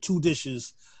dish or two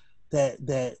dishes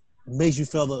that made you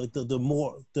feel the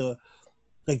more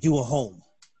like you were home?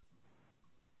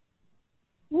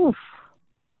 Oof.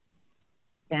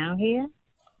 Down here.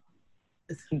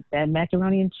 That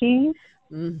macaroni and cheese,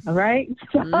 all right?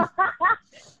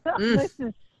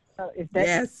 Listen, so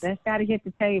that's got to hit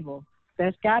the table.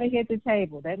 That's got to hit the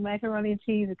table. That macaroni and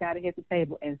cheese has got to hit the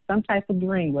table. And some type of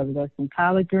green, whether that's some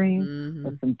collard greens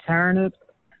or some turnips,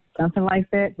 something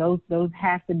like that, those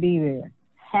have to be there.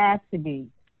 Have to be.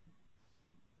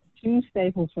 Two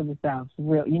staples for the South,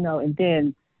 real, and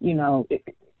then,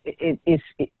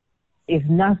 if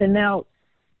nothing else,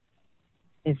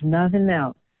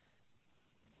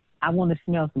 I want to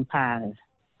smell some pies.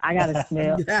 I gotta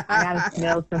smell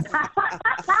some pies.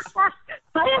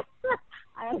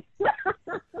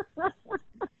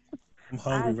 I'm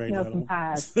hungry right now. Some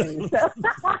pies too.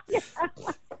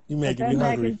 You making me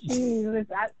hungry.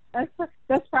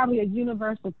 That's probably a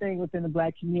universal thing within the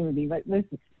Black community.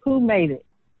 Listen, who made it?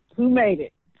 Who made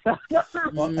it? So,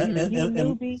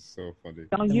 so funny.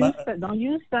 Don't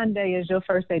use Sunday as your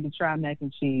first day to try mac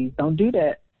and cheese. Don't do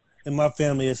that. In my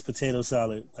family, it's potato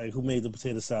salad. Like, who made the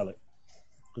potato salad?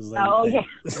 Yeah.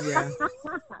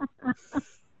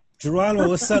 Geronimo,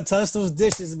 what's up? Tell us those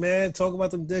dishes, man. Talk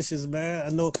about them dishes, man. I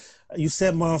know you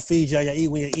said mom feeds you. You eat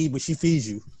when you eat, but she feeds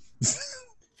you.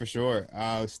 For sure.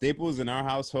 Staples in our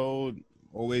household,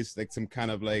 always like some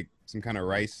kind of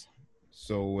rice.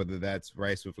 So whether that's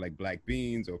rice with like black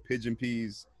beans or pigeon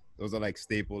peas, those are like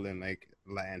staple in like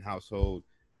Latin household.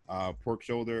 Pork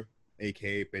shoulder,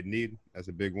 aka pernil, that's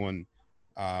a big one.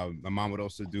 My mom would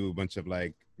also do a bunch of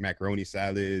like macaroni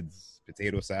salads,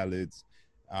 potato salads.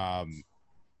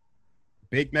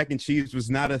 Baked mac and cheese was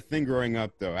not a thing growing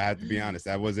up, though. I have to be honest.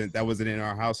 That wasn't in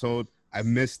our household. I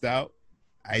missed out.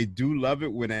 I do love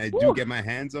it when I do get my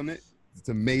hands on it. It's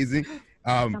amazing.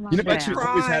 I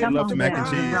always had a love for mac and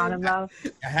cheese.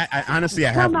 I honestly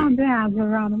have. Come on down,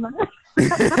 Geronimo.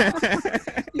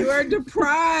 You are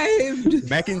deprived.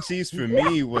 Mac and cheese for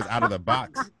me was out of the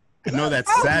box. I know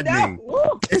that's saddening.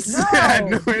 No. It's sad.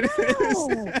 No, it is.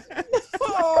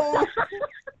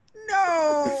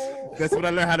 No. That's what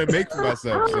I learned how to make for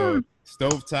myself. So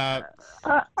stovetop.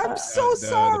 I'm so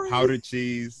sorry. The powdered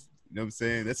cheese. You know what I'm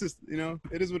saying? That's just,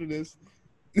 it is what it is.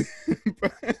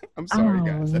 I'm sorry,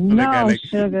 guys. I feel like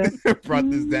I brought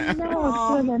this down.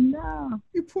 No, sugar, no.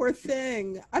 You poor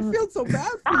thing. I feel so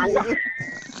bad for you.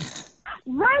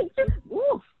 Right?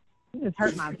 You just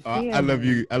hurt my feelings. I love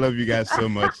you. I love you guys so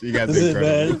much. You guys are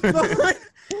incredible.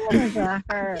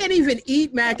 Can't even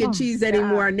eat mac and cheese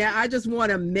anymore. Now I just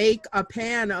want to make a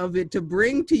pan of it to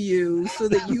bring to you so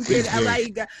that you can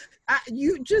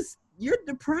you're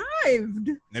deprived.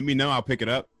 Let me know. I'll pick it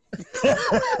up.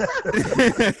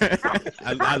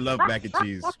 I love mac and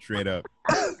cheese straight up.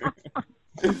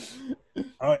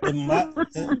 All right,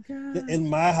 in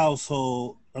my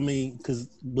household, I mean, because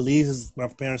Belize my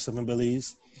parents are from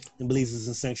Belize, and Belize is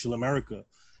in Central America,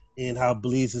 and how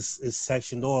Belize is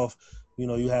sectioned off.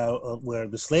 You have where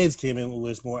the slaves came in,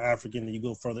 where it's more African, and you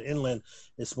go further inland,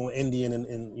 it's more Indian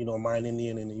and Mayan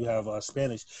Indian, and you have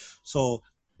Spanish. So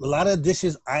a lot of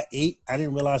dishes I ate, I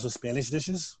didn't realize were Spanish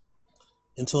dishes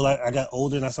until I got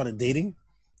older and I started dating.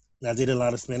 And I dated a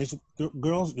lot of Spanish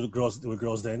girls. There were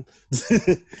girls then.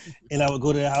 And I would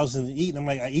go to their house and eat, and I'm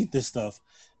like, I eat this stuff.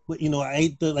 But, I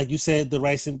ate like you said, the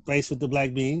rice with the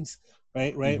black beans,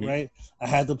 right? I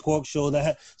had the pork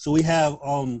shoulder. So we have,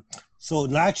 so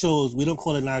nachos, we don't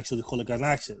call it nachos, we call it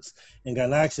garnaches. And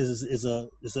garnaches is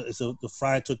the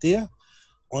fried tortilla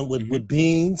with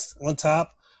beans on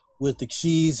top, with the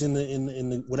cheese in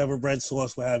the whatever bread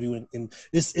sauce, what have you, and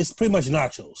it's pretty much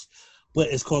nachos, but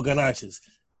it's called garnaches.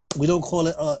 We don't call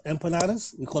it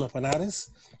empanadas, we call it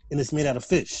panadas, and it's made out of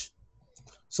fish.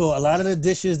 So a lot of the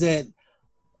dishes that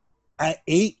I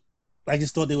ate, I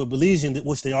just thought they were Belizean,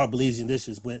 which they are Belizean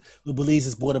dishes, but Belize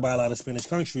is bordered by a lot of Spanish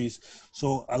countries.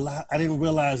 So I didn't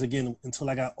realize again until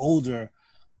I got older.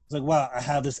 It's like, wow, I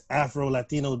have this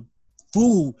Afro-Latino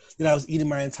food that I was eating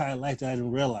my entire life that I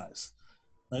didn't realize.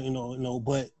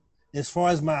 But as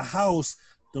far as my house,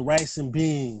 the rice and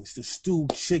beans, the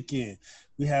stewed chicken,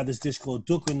 we have this dish called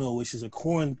ducano, which is a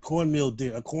cornmeal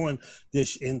dish, a corn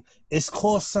dish, and it's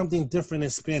called something different in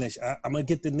Spanish. I'm gonna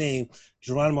get the name.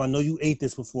 Geronimo, I know you ate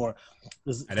this before.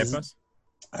 Arepas?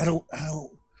 I don't.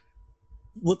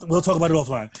 We'll talk about it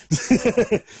offline.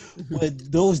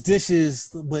 But those dishes,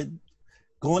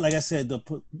 going like I said,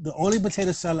 the only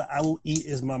potato salad I will eat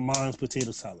is my mom's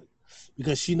potato salad.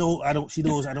 Because she knows I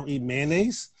don't eat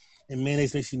mayonnaise, and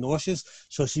mayonnaise makes me nauseous.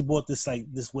 So she bought this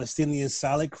West Indian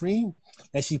salad cream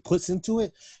that she puts into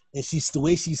it, and the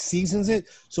way she seasons it.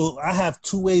 So I have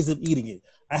two ways of eating it.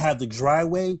 I have the dry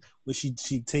way, where she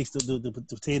takes the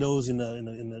potatoes and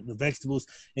the vegetables,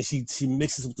 and she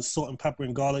mixes with the salt and pepper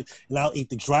and garlic, and I'll eat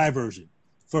the dry version.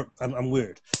 I'm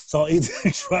weird. So I'll eat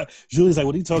the dry. Julie's like,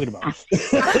 what are you talking about?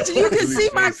 You can see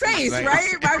my face,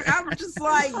 right? I'm just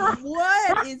like,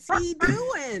 what is he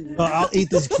doing? So I'll eat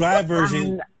this dry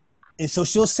version. And so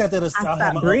she'll set that aside. I'll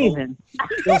stop breathing.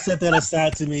 She'll set that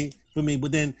aside for me.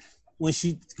 But then when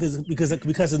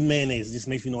because of mayonnaise, it just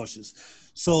makes me nauseous.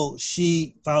 So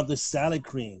she found this salad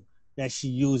cream that she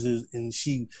uses, and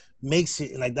she makes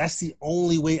it, and like that's the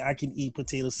only way I can eat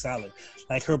potato salad.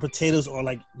 Like her potatoes are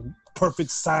like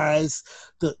perfect size.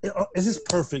 It's just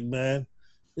perfect, man.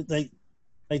 Like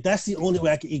that's the only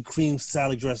way I can eat cream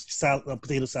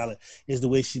potato salad is the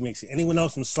way she makes it. Anyone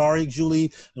else? I'm sorry,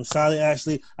 Julie. I'm sorry,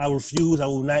 Ashley. I refuse. I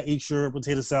will not eat your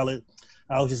potato salad.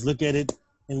 I'll just look at it,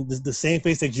 and the same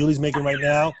face that Julie's making right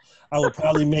now, I would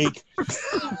probably make.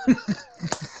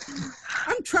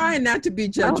 I'm I'm trying not to be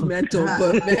judgmental,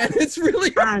 but man, it's really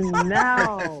hard. I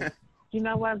know. You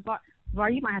know what,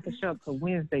 Var, you might have to show up for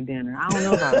Wednesday dinner. I don't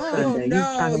know about Sunday.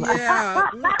 No, yeah.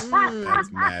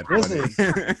 That's mad funny.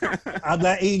 Listen, I'm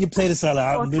not eating your potato salad.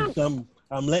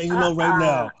 I'm letting you know right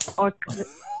now. Or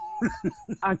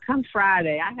come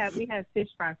Friday. We had fish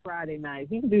fry Friday night.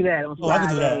 We can do that on Friday. I can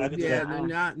do that. I can do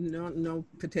that. No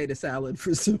potato salad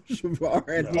for Shavar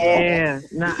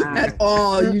at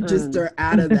all. You just are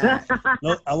out of that.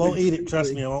 No, I won't eat it.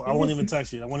 Trust me. I won't even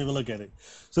touch it. I won't even look at it.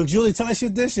 So, Julie, tell us your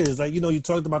dishes. Like, you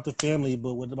talked about the family,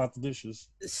 but what about the dishes?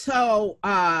 So,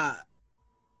 the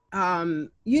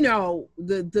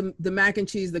mac and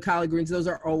cheese, the collard greens, those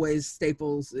are always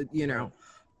staples,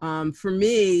 For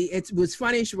me, it was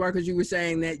funny, Shavar, because you were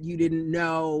saying that you didn't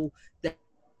know that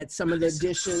some of the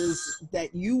dishes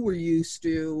that you were used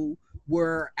to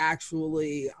were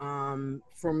actually from,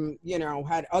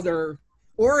 had other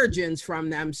origins from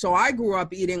them. So I grew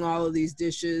up eating all of these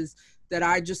dishes that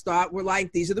I just thought were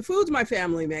like, these are the foods my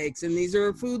family makes, and these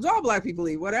are foods all Black people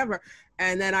eat, whatever.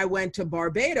 And then I went to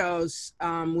Barbados,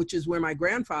 which is where my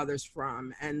grandfather's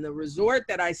from. And the resort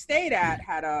that I stayed at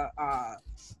had a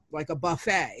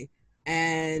buffet,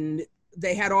 and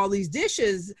they had all these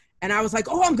dishes, and I was like,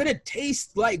 oh, I'm gonna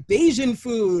taste like Bajan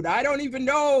food. I don't even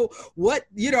know what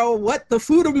the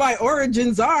food of my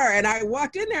origins are. And I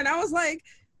walked in there and I was like,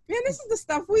 man, this is the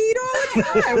stuff we eat all the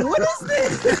time. What is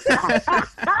this? Right?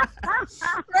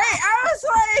 I was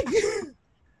like,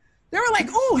 they were like,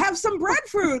 oh, have some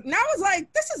breadfruit. And I was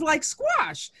like, this is like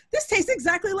squash. This tastes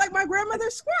exactly like my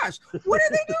grandmother's squash. What are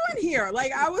they doing here?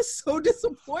 Like, I was so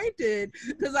disappointed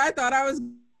because I thought I was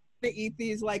going to eat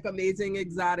these like amazing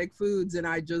exotic foods, and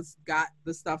I just got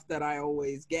the stuff that I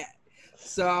always get.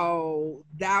 So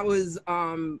that was,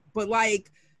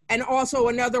 and also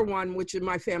another one, which in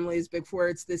my family is big for,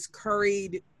 it's this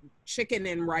curried chicken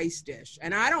and rice dish.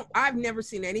 And I've never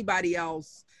seen anybody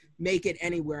else make it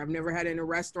anywhere. I've never had it in a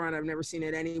restaurant. I've never seen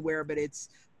it anywhere, but it's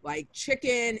like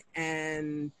chicken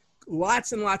and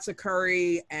lots and lots of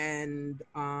curry and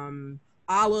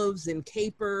olives and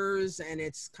capers, and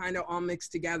it's kind of all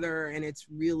mixed together, and it's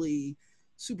really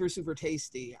super, super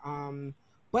tasty.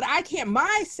 But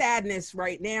my sadness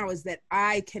right now is that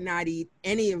I cannot eat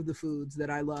any of the foods that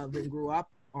I love and grew up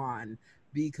on,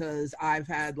 because I've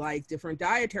had like different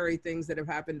dietary things that have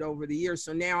happened over the years.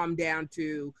 So now I'm down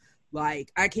to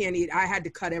like, I can't eat. I had to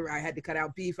cut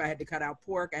out beef. I had to cut out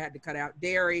pork. I had to cut out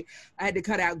dairy. I had to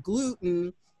cut out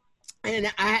gluten. And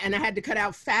I had to cut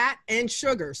out fat and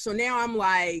sugar. So now I'm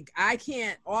like, I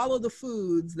can't, all of the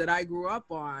foods that I grew up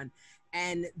on,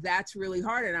 and that's really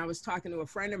hard. And I was talking to a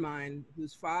friend of mine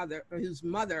whose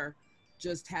mother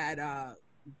just had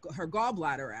her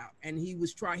gallbladder out, and he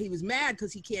was mad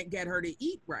because he can't get her to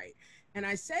eat right. And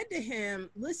I said to him,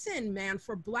 listen, man,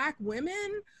 for Black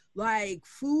women, like,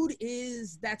 food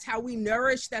that's how we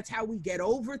nourish. That's how we get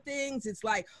over things. It's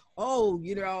like, oh,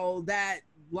 that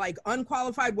like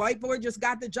unqualified white boy just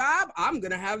got the job. I'm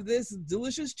going to have this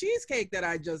delicious cheesecake that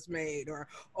I just made. Or,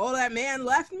 oh, that man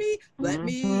left me. Let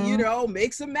me,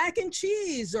 make some mac and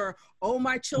cheese. Or, oh,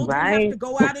 my children have to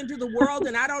go out into the world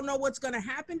and I don't know what's going to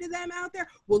happen to them out there.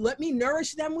 Well, let me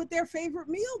nourish them with their favorite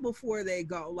meal before they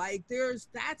go. Like,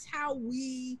 that's how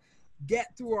we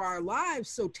get through our lives.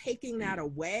 So taking that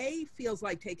away feels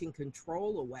like taking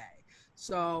control away.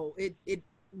 So it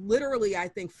literally, I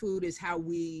think food is how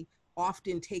we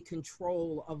often take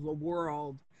control of a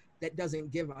world that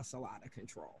doesn't give us a lot of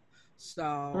control.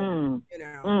 So,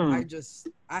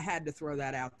 I had to throw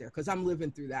that out there because I'm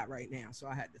living through that right now. So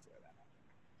I had to throw that out.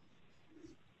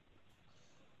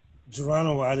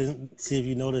 Geronimo, I didn't see if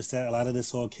you noticed that a lot of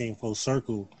this all came full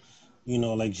circle.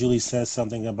 Like Julie said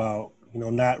something about,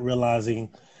 not realizing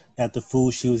that the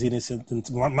food she was eating,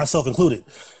 myself included,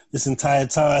 this entire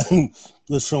time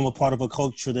was from a part of a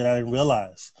culture that I didn't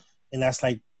realize. And that's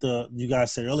like you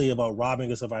guys said earlier about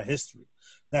robbing us of our history,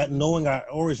 not knowing our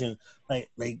origin,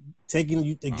 like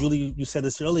taking, like Julie, you said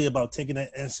this earlier about taking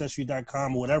that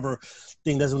ancestry.com or whatever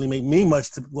thing doesn't really make me much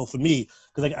for me,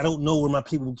 because I don't know where my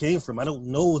people came from. I don't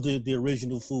know the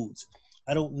original foods.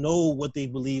 I don't know what they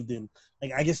believed in.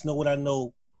 Like, I just know what I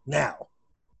know now.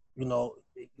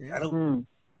 I don't,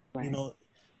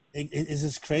 it's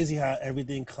just crazy how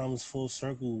everything comes full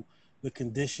circle with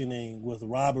conditioning, with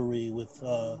robbery, with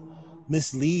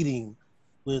misleading,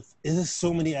 with, there's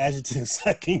so many adjectives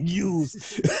I can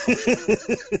use.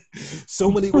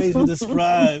 So many ways to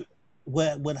describe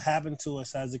what happened to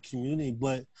us as a community.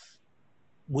 But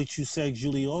what you said,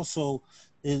 Julie, also,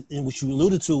 and what you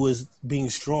alluded to, was being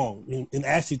strong. And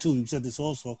Ashley, too, you said this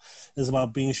also, is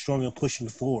about being strong and pushing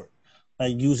forward.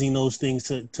 like using those things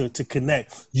to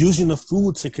connect, using the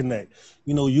food to connect,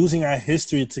 using our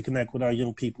history to connect with our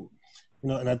young people,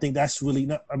 and I think that's really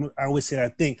not, I always say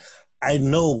that I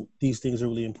know these things are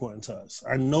really important to us.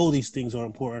 I know these things are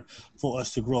important for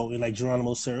us to grow. And like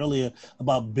Geronimo said earlier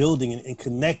about building and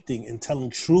connecting and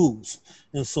telling truths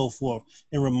and so forth,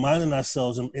 and reminding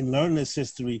ourselves and learning this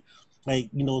history, like,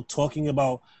 talking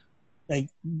about, like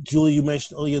Julie, you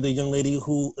mentioned earlier, the young lady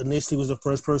who initially was the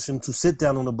first person to sit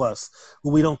down on the bus,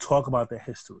 but we don't talk about that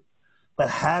history. But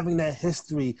having that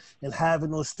history and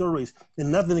having those stories,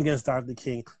 and nothing against Dr.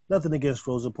 King, nothing against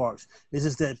Rosa Parks. It's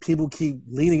just that people keep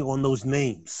leaning on those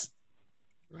names.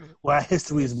 Right. Where our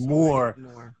history is more.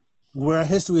 Where our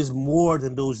history is more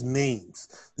than those names,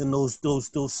 than those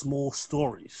small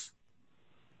stories.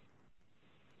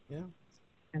 Yeah.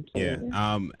 Absolutely.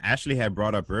 Yeah. Ashley had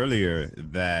brought up earlier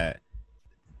that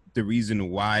the reason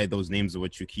why those names are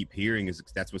what you keep hearing is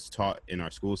that's what's taught in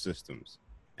our school systems.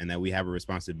 And that we have a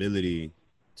responsibility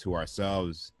to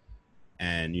ourselves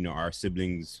and, our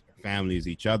siblings, families,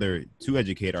 each other, to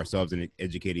educate ourselves and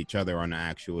educate each other on the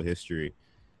actual history.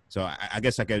 So I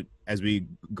guess as we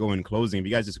go in closing, if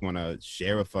you guys just want to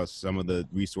share with us some of the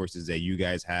resources that you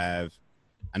guys have.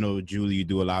 I know, Julie, you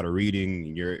do a lot of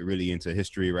reading. You're really into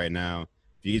history right now.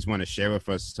 If you just want to share with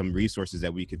us some resources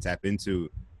that we could tap into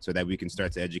so that we can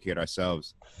start to educate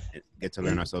ourselves and get to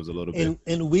learn ourselves a little bit.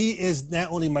 And we is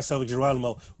not only myself and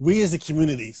Geronimo, we as a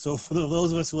community. So for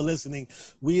those of us who are listening,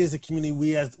 we as a community,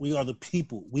 we are the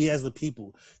people. We as the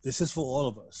people. This is for all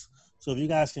of us. So if you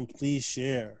guys can please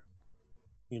share,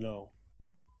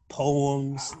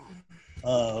 poems,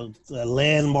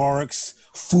 landmarks,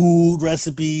 food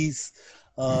recipes,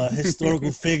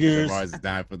 historical figures. As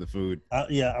dying for the food.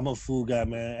 Yeah, I'm a food guy,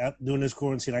 man. During this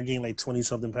quarantine, I gained like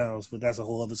 20-something pounds, but that's a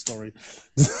whole other story.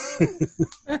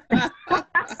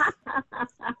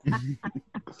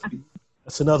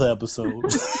 That's another episode.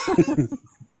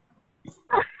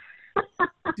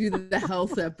 Do the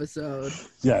health episode.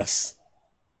 Yes.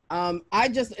 I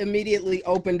just immediately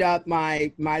opened up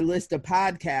my list of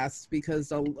podcasts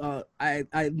because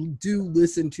I do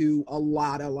listen to a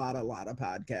lot of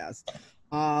podcasts.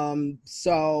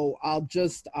 So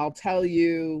I'll tell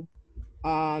you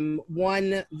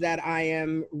one that I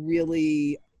am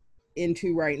really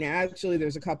into right now. Actually,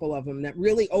 there's a couple of them that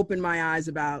really opened my eyes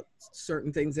about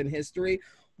certain things in history.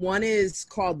 One is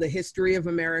called The History of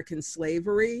American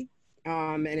Slavery,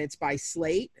 and it's by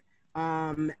Slate.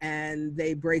 And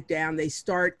they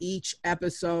start each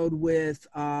episode with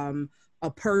a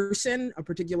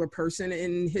particular person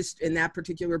in that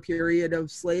particular period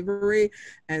of slavery,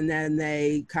 and then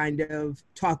they kind of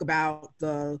talk about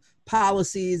the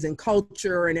policies and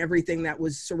culture and everything that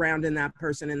was surrounding that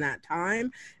person in that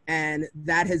time, and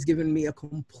that has given me a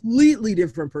completely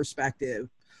different perspective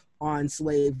on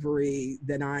slavery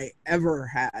than I ever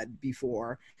had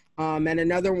before. And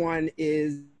another one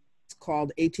is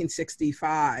called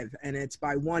 1865, and it's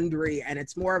by Wondery, and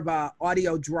it's more of a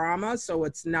audio drama, so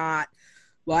it's not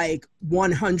like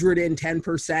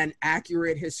 110%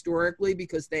 accurate historically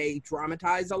because they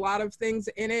dramatize a lot of things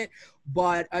in it.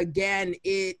 But again,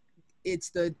 it's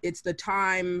the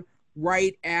time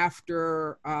right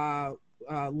after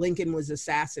Lincoln was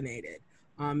assassinated.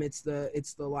 It's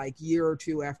the like year or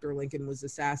two after Lincoln was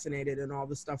assassinated and all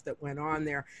the stuff that went on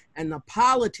there, and the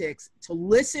politics. To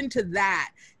listen to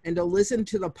that and to listen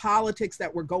to the politics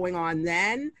that were going on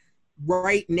then,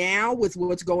 right now, with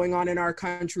what's going on in our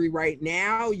country right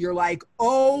now, you're like,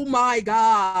 oh my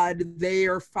God, they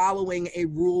are following a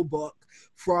rule book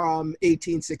from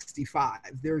 1865.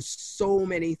 There's so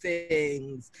many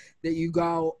things that you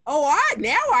go,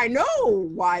 now I know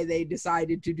why they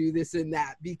decided to do this and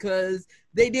that, because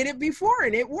they did it before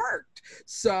and it worked.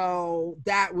 So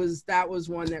that was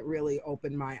one that really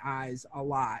opened my eyes a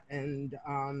lot. And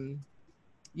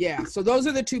yeah, so those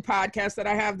are the two podcasts that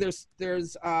I have.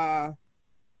 There's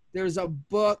a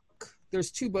book, there's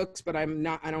two books, but I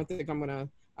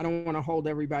don't want to hold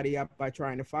everybody up by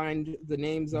trying to find the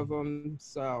names of them.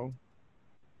 So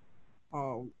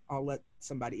I'll let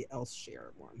somebody else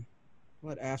share one.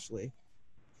 Let Ashley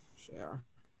share.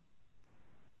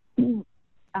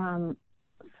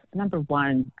 Number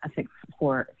one, I think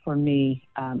for me,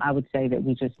 I would say that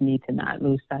we just need to not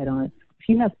lose sight on it. If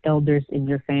you have elders in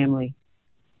your family,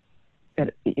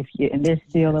 that and they're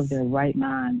still of their right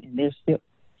mind, and they're still,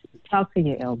 talk to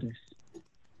your elders.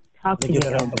 I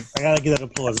gotta get that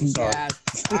applause. I'm sorry.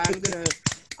 Yes,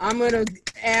 I'm gonna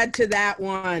add to that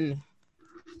one,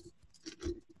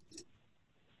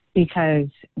 because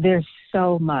there's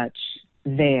so much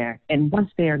there, and once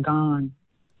they're gone,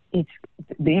 it's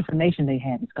the information they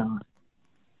had is gone.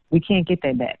 We can't get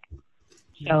that back.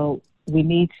 So we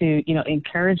need to,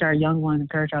 encourage our young ones,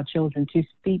 encourage our children to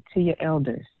speak to your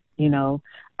elders.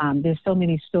 There's so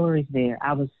many stories there.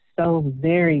 I was so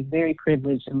very, very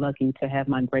privileged and lucky to have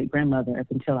my great-grandmother up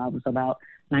until I was about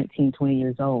 19, 20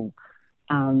 years old.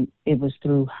 It was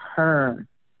through her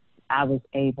I was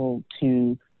able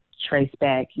to trace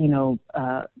back,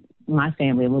 my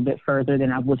family a little bit further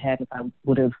than I would have if I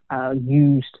would have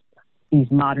used these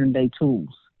modern-day tools,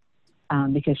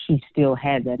 because she still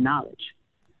had that knowledge.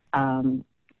 And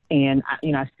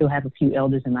I still have a few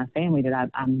elders in my family that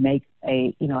I make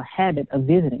a habit of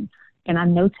visiting, and I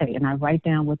notate and I write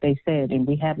down what they said. And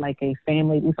we have like a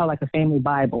family, we call like a family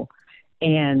Bible,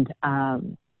 and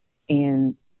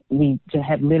we just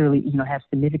have literally, have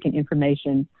significant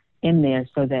information in there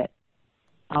so that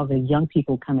all the young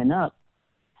people coming up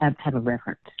have a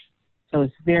reference. So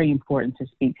it's very important to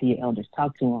speak to your elders,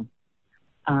 talk to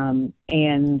them.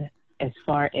 And as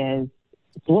far as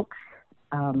books,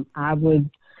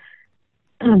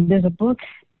 there's a book,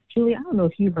 Julie, I don't know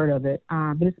if you've heard of it,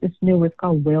 but it's new. It's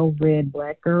called Well-Read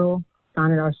Black Girl,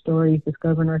 Finding Our Stories,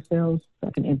 Discovering Ourselves. It's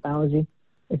like an anthology.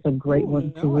 It's a great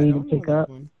one to read and pick up.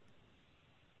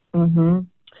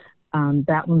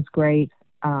 That one's great.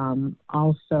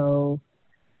 Also,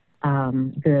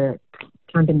 The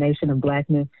Condemnation of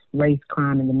Blackness, Race,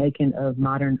 Crime, and the Making of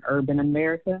Modern Urban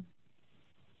America.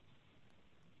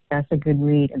 That's a good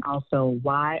read. And also,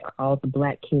 Why Are All the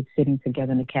Black Kids Sitting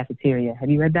Together in the Cafeteria? Have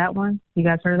you read that one? You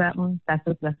guys heard of that one? That's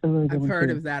a really good one. I've heard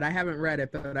of that. I haven't read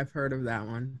it, but I've heard of that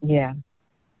one. Yeah.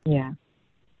 Yeah,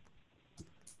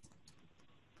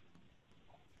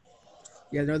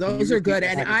 no, those are good.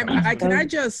 And I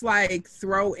just like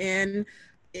throw in,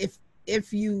 if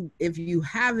your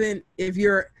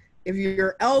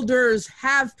elders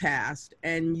have passed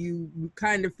and you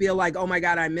kind of feel like, oh my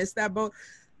God, I missed that book,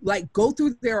 like go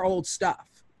through their old stuff,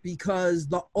 because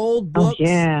the old books,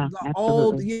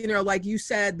 old, like you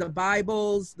said, the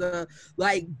Bibles,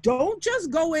 don't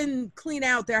just go and clean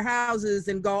out their houses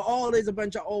and go, oh, there's a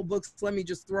bunch of old books, let me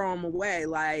just throw them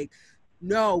away.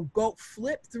 No, go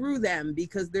flip through them,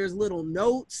 because there's little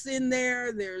notes in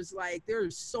there. There's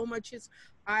so much.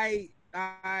 I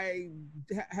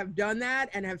have done that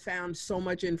and have found so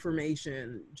much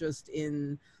information just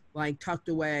in tucked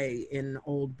away in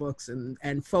old books,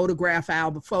 and photo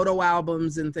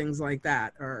albums and things like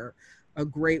that are a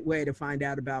great way to find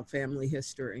out about family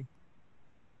history.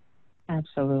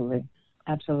 Absolutely.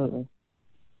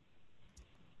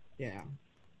 Yeah.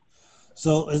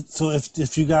 So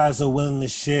if you guys are willing to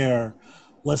share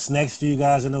what's next for you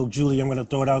guys, I know, Julie, I'm going to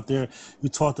throw it out there. You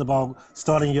talked about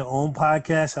starting your own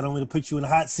podcast. I don't want to put you in the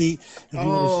hot seat. If you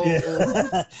want to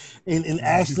share. and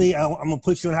Ashley, I'm going to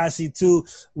put you in the hot seat too.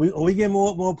 Are we getting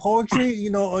more poetry?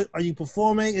 Are you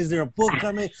performing? Is there a book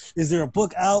coming? Is there a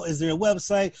book out? Is there a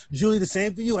website? Julie, the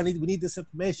same for you. We need this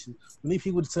information. We need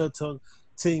people to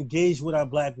engage with our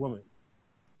Black women.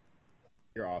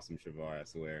 You're awesome, Shavar, I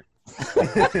swear.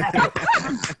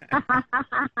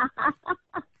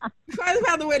 If I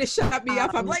found a way to shut me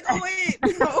up, I'm like, oh wait,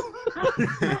 no.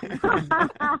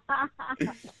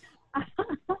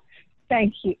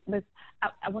 Thank you.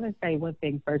 I want to say one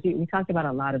thing first. We talked about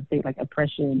a lot of things like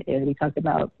oppression, and we talked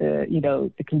about the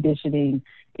conditioning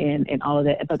and all of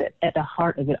that. But at the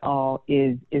heart of it all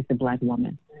is the Black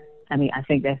woman. I mean, I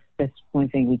think that's one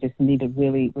thing we just need to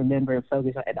really remember and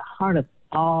focus on. At the heart of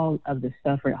all of the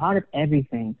stuff, or at the heart of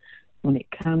everything, when it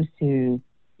comes to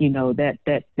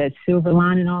that silver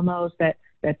lining, almost that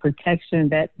protection,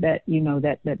 that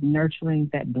nurturing,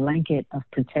 that blanket of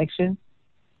protection,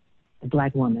 the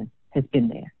Black woman has been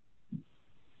there.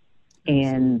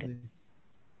 And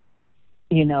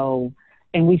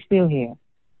and we still here,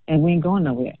 and we ain't going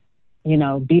nowhere.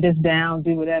 Beat us down,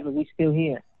 do whatever, we still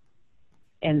here.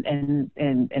 And as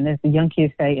the young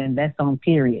kids say, and that's on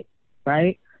period,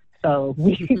 right? So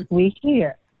we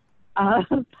here.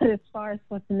 But as far as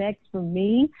what's next for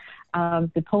me,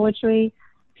 the poetry,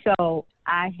 so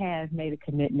I have made a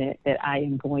commitment that I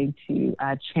am going to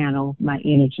channel my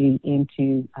energy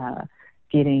into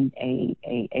getting a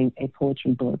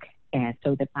poetry book, and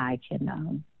so that I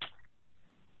can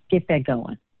get that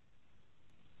going.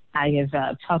 I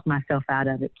have talked myself out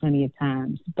of it plenty of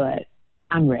times, but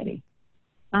I'm ready.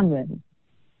 So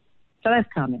that's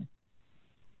coming.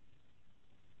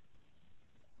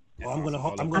 Well, I'm gonna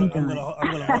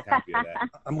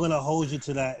hold you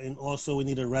to that, and also we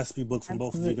need a recipe book from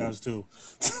both of you guys too.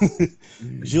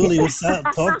 Julie, what's up?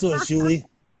 Talk to us, Julie.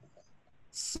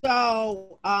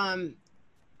 So,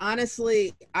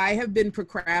 honestly, I have been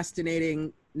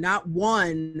procrastinating not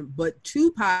one but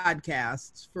two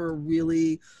podcasts for a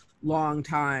really long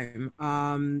time.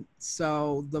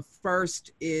 So the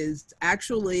first is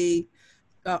actually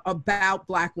about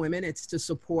Black women. It's to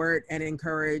support and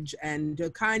encourage and to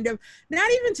kind of,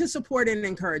 not even to support and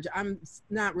encourage, I'm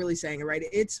not really saying it right.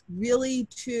 It's really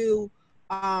to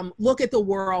look at the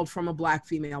world from a Black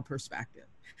female perspective.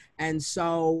 And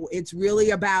so it's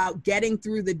really about getting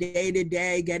through the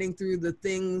day-to-day, getting through the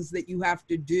things that you have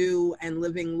to do and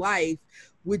living life,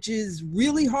 which is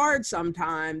really hard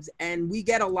sometimes. And we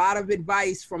get a lot of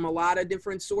advice from a lot of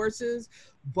different sources,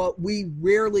 but we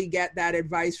rarely get that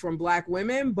advice from Black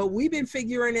women, but we've been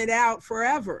figuring it out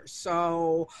forever.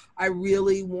 So I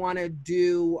really want to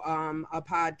do a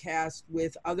podcast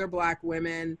with other Black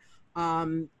women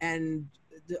and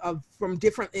from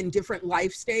different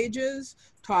life stages,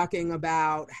 talking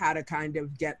about how to kind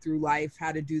of get through life,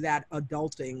 how to do that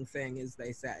adulting thing, as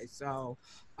they say. So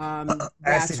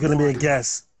Ashley's going to be a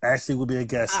guest. Ashley will be a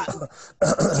guest.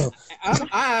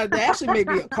 Ashley may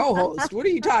be a co-host. What are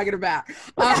you talking about?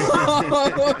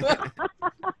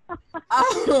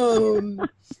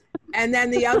 And then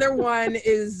the other one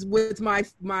is with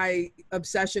my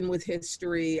obsession with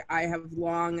history. I have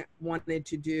long wanted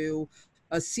to do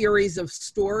a series of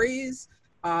stories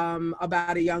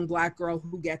about a young Black girl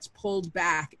who gets pulled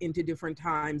back into different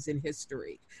times in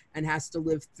history and has to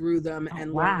live through them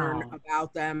and learn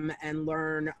about them and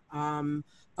learn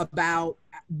about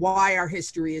why our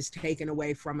history is taken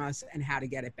away from us and how to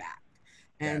get it back.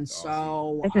 And That's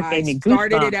so awesome. I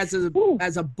started it as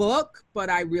a book, but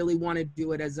I really want to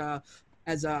do it as an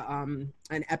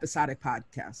episodic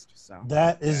podcast. So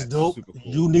that is dope. Cool.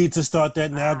 You need to start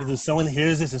that now, because if someone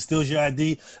hears this and steals your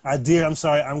idea, I'm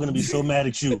sorry, I'm going to be so mad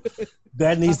at you.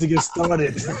 That needs to get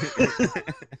started.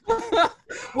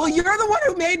 Well, you're the one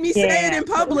who made me say it in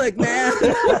public, man.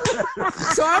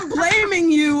 So I'm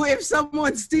blaming you if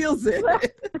someone steals it.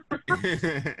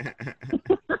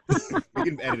 We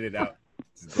can edit it out.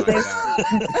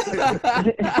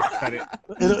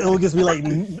 It will just be like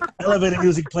elevator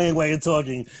music playing while you're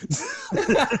talking.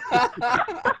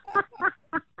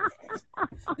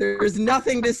 There's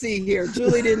nothing to see here.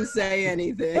 Julie didn't say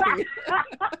anything.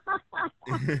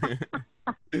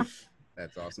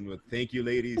 That's awesome. Well, thank you,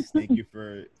 ladies. Thank you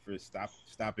for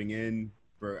stopping in,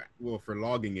 for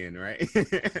logging in, right? Thanks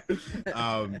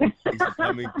for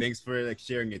coming. Thanks for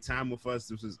sharing your time with us.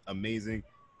 This was amazing.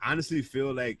 I honestly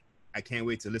feel like I can't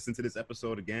wait to listen to this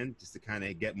episode again, just to kind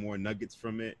of get more nuggets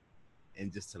from it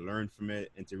and just to learn from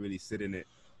it and to really sit in it.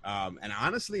 And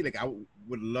honestly, I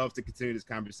would love to continue this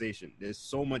conversation. There's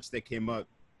so much that came up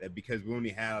that because we only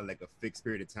had a fixed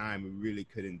period of time, we really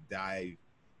couldn't dive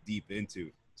deep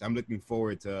into. So I'm looking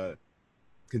forward to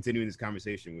continuing this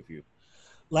conversation with you.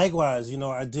 Likewise,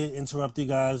 I did interrupt you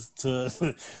guys to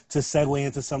segue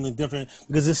into something different,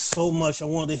 because there's so much. I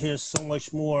wanted to hear so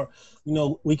much more.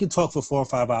 We could talk for 4 or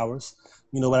 5 hours,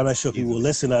 but I'm not sure if people will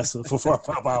listen to us for 4 or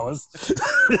 5 hours.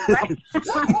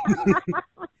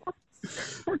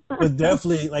 But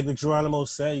definitely, like Geronimo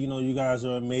said, you guys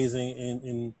are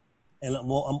amazing, and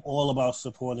I'm all about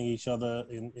supporting each other,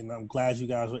 and I'm glad you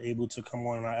guys were able to come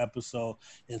on our episode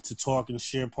and to talk and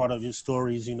share part of your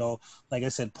stories. Like I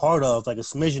said, part of a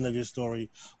smidgen of your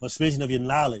story or a smidgen of your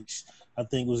knowledge, I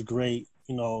think was great.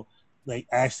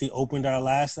 Ashley opened our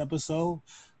last episode.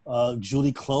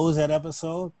 Julie closed that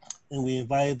episode, and we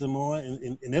invited them on,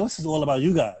 and this is all about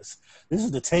you guys. This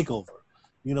is the takeover.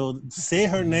 Say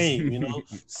her name.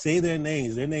 Say their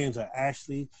names. Their names are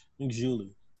Ashley and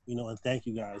Julie. And thank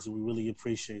you guys. We really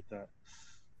appreciate that.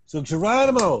 So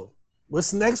Geronimo,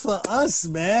 what's next for us,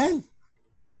 man?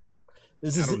 I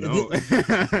don't know.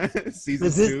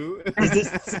 Season 2.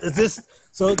 Is this?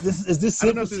 So this is this? I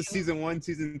don't know if this is season 1,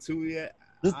 season 2 yet.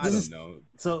 I don't know.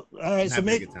 So all right.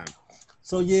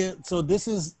 So this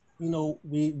is.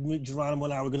 We Geronimo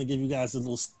and I were going to give you guys a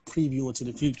little preview into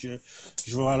the future.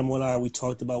 Geronimo and I, we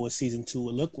talked about what season 2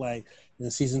 would look like.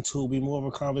 And season 2 will be more of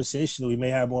a conversation. We may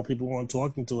have more people on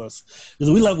talking to us,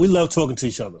 because we love talking to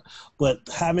each other. But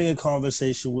having a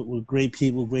conversation with great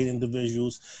people, great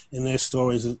individuals, and their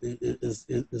stories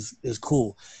is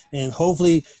cool. And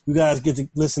hopefully you guys get to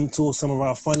listen to some of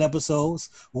our fun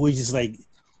episodes where we just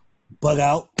bug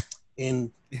out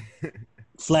and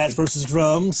flats versus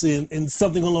drums and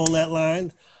something along that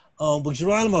line. But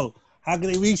Geronimo, how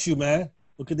can they reach you, man?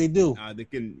 What can they do? They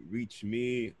can reach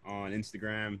me on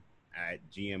Instagram at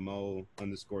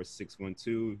GMO_612.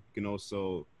 You can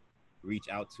also reach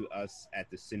out to us at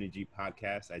the Synergy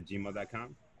Podcast at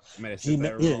gmail.com. I might have said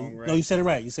that wrong, right? No, you said it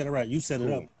right. You said it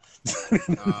up.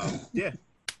 Yeah.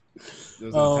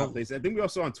 Those are the top places. I think we're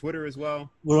also on Twitter as well.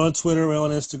 We're on Twitter. We're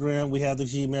on Instagram. We have the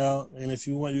Gmail. And if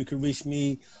you want, you can reach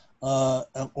me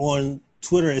on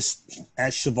Twitter is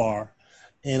at Shavar,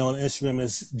 and on Instagram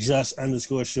is just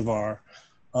 _Shavar.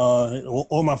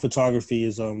 All my photography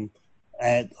is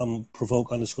at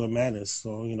provoke_madness.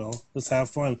 So let's have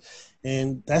fun.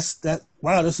 And that's that.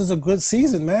 Wow, this is a good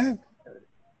season, man.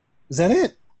 Is that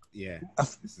it? Yeah,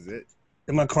 this is it.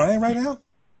 Am I crying right now?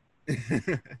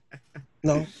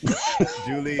 No.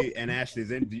 Julie and Ashley,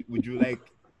 would you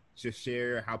like to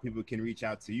share how people can reach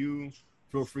out to you?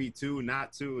 Feel free to,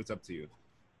 not to. It's up to you.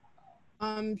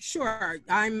 Sure.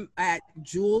 I'm at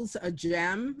Jules a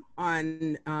Gem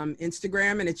on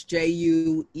Instagram, and it's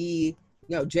JULES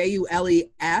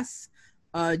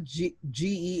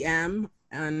GEM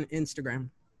on Instagram.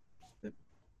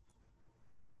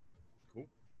 Cool.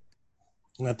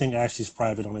 And I think Ashley's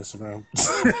private on Instagram.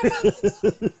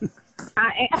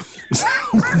 I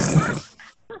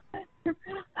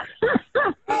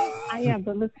am,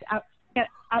 but look,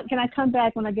 can I come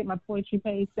back when I get my poetry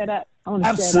page set up?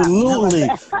 Absolutely.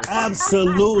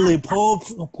 Absolutely.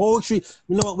 Poetry.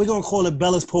 You know what? We're going to call it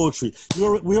Bella's Poetry.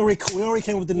 We already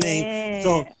came with the name.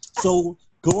 Yeah. So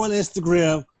go on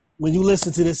Instagram. When you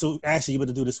listen to this, so actually you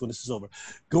better do this when this is over.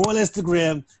 Go on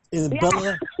Instagram and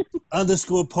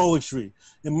Bella_poetry.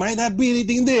 It might not be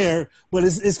anything there, but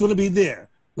it's going to be there.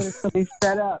 But it's going to be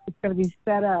set up. It's going to be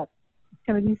set up.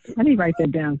 Let me write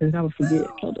that down because I will forget.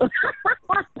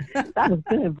 That was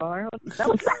good, Var.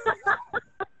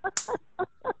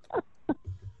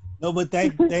 No, but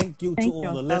thank you to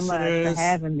all the listeners. Thank you so much for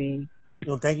having me.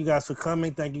 Thank you guys for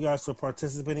coming. Thank you guys for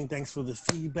participating. Thanks for the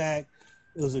feedback.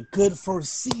 It was a good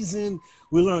first season.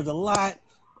 We learned a lot.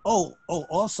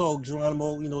 Also,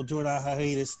 Geronimo, during our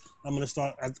hiatus, I'm going to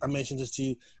start. I mentioned this to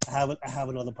you. I have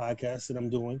another podcast that I'm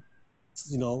doing.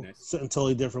 Nice. Something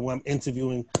totally different where I'm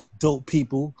interviewing dope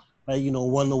people, like,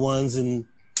 one-to-ones and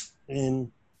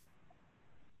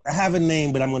I have a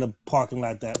name, but I'm going to parking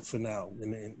lot that for now.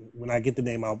 And when I get the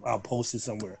name, I'll post it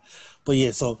somewhere. But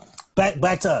yeah, so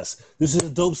back to us. This is a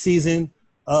dope season.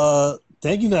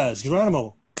 Thank you guys.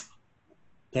 Geronimo.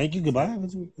 Thank you. Goodbye.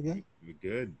 We're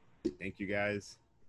good. Thank you guys.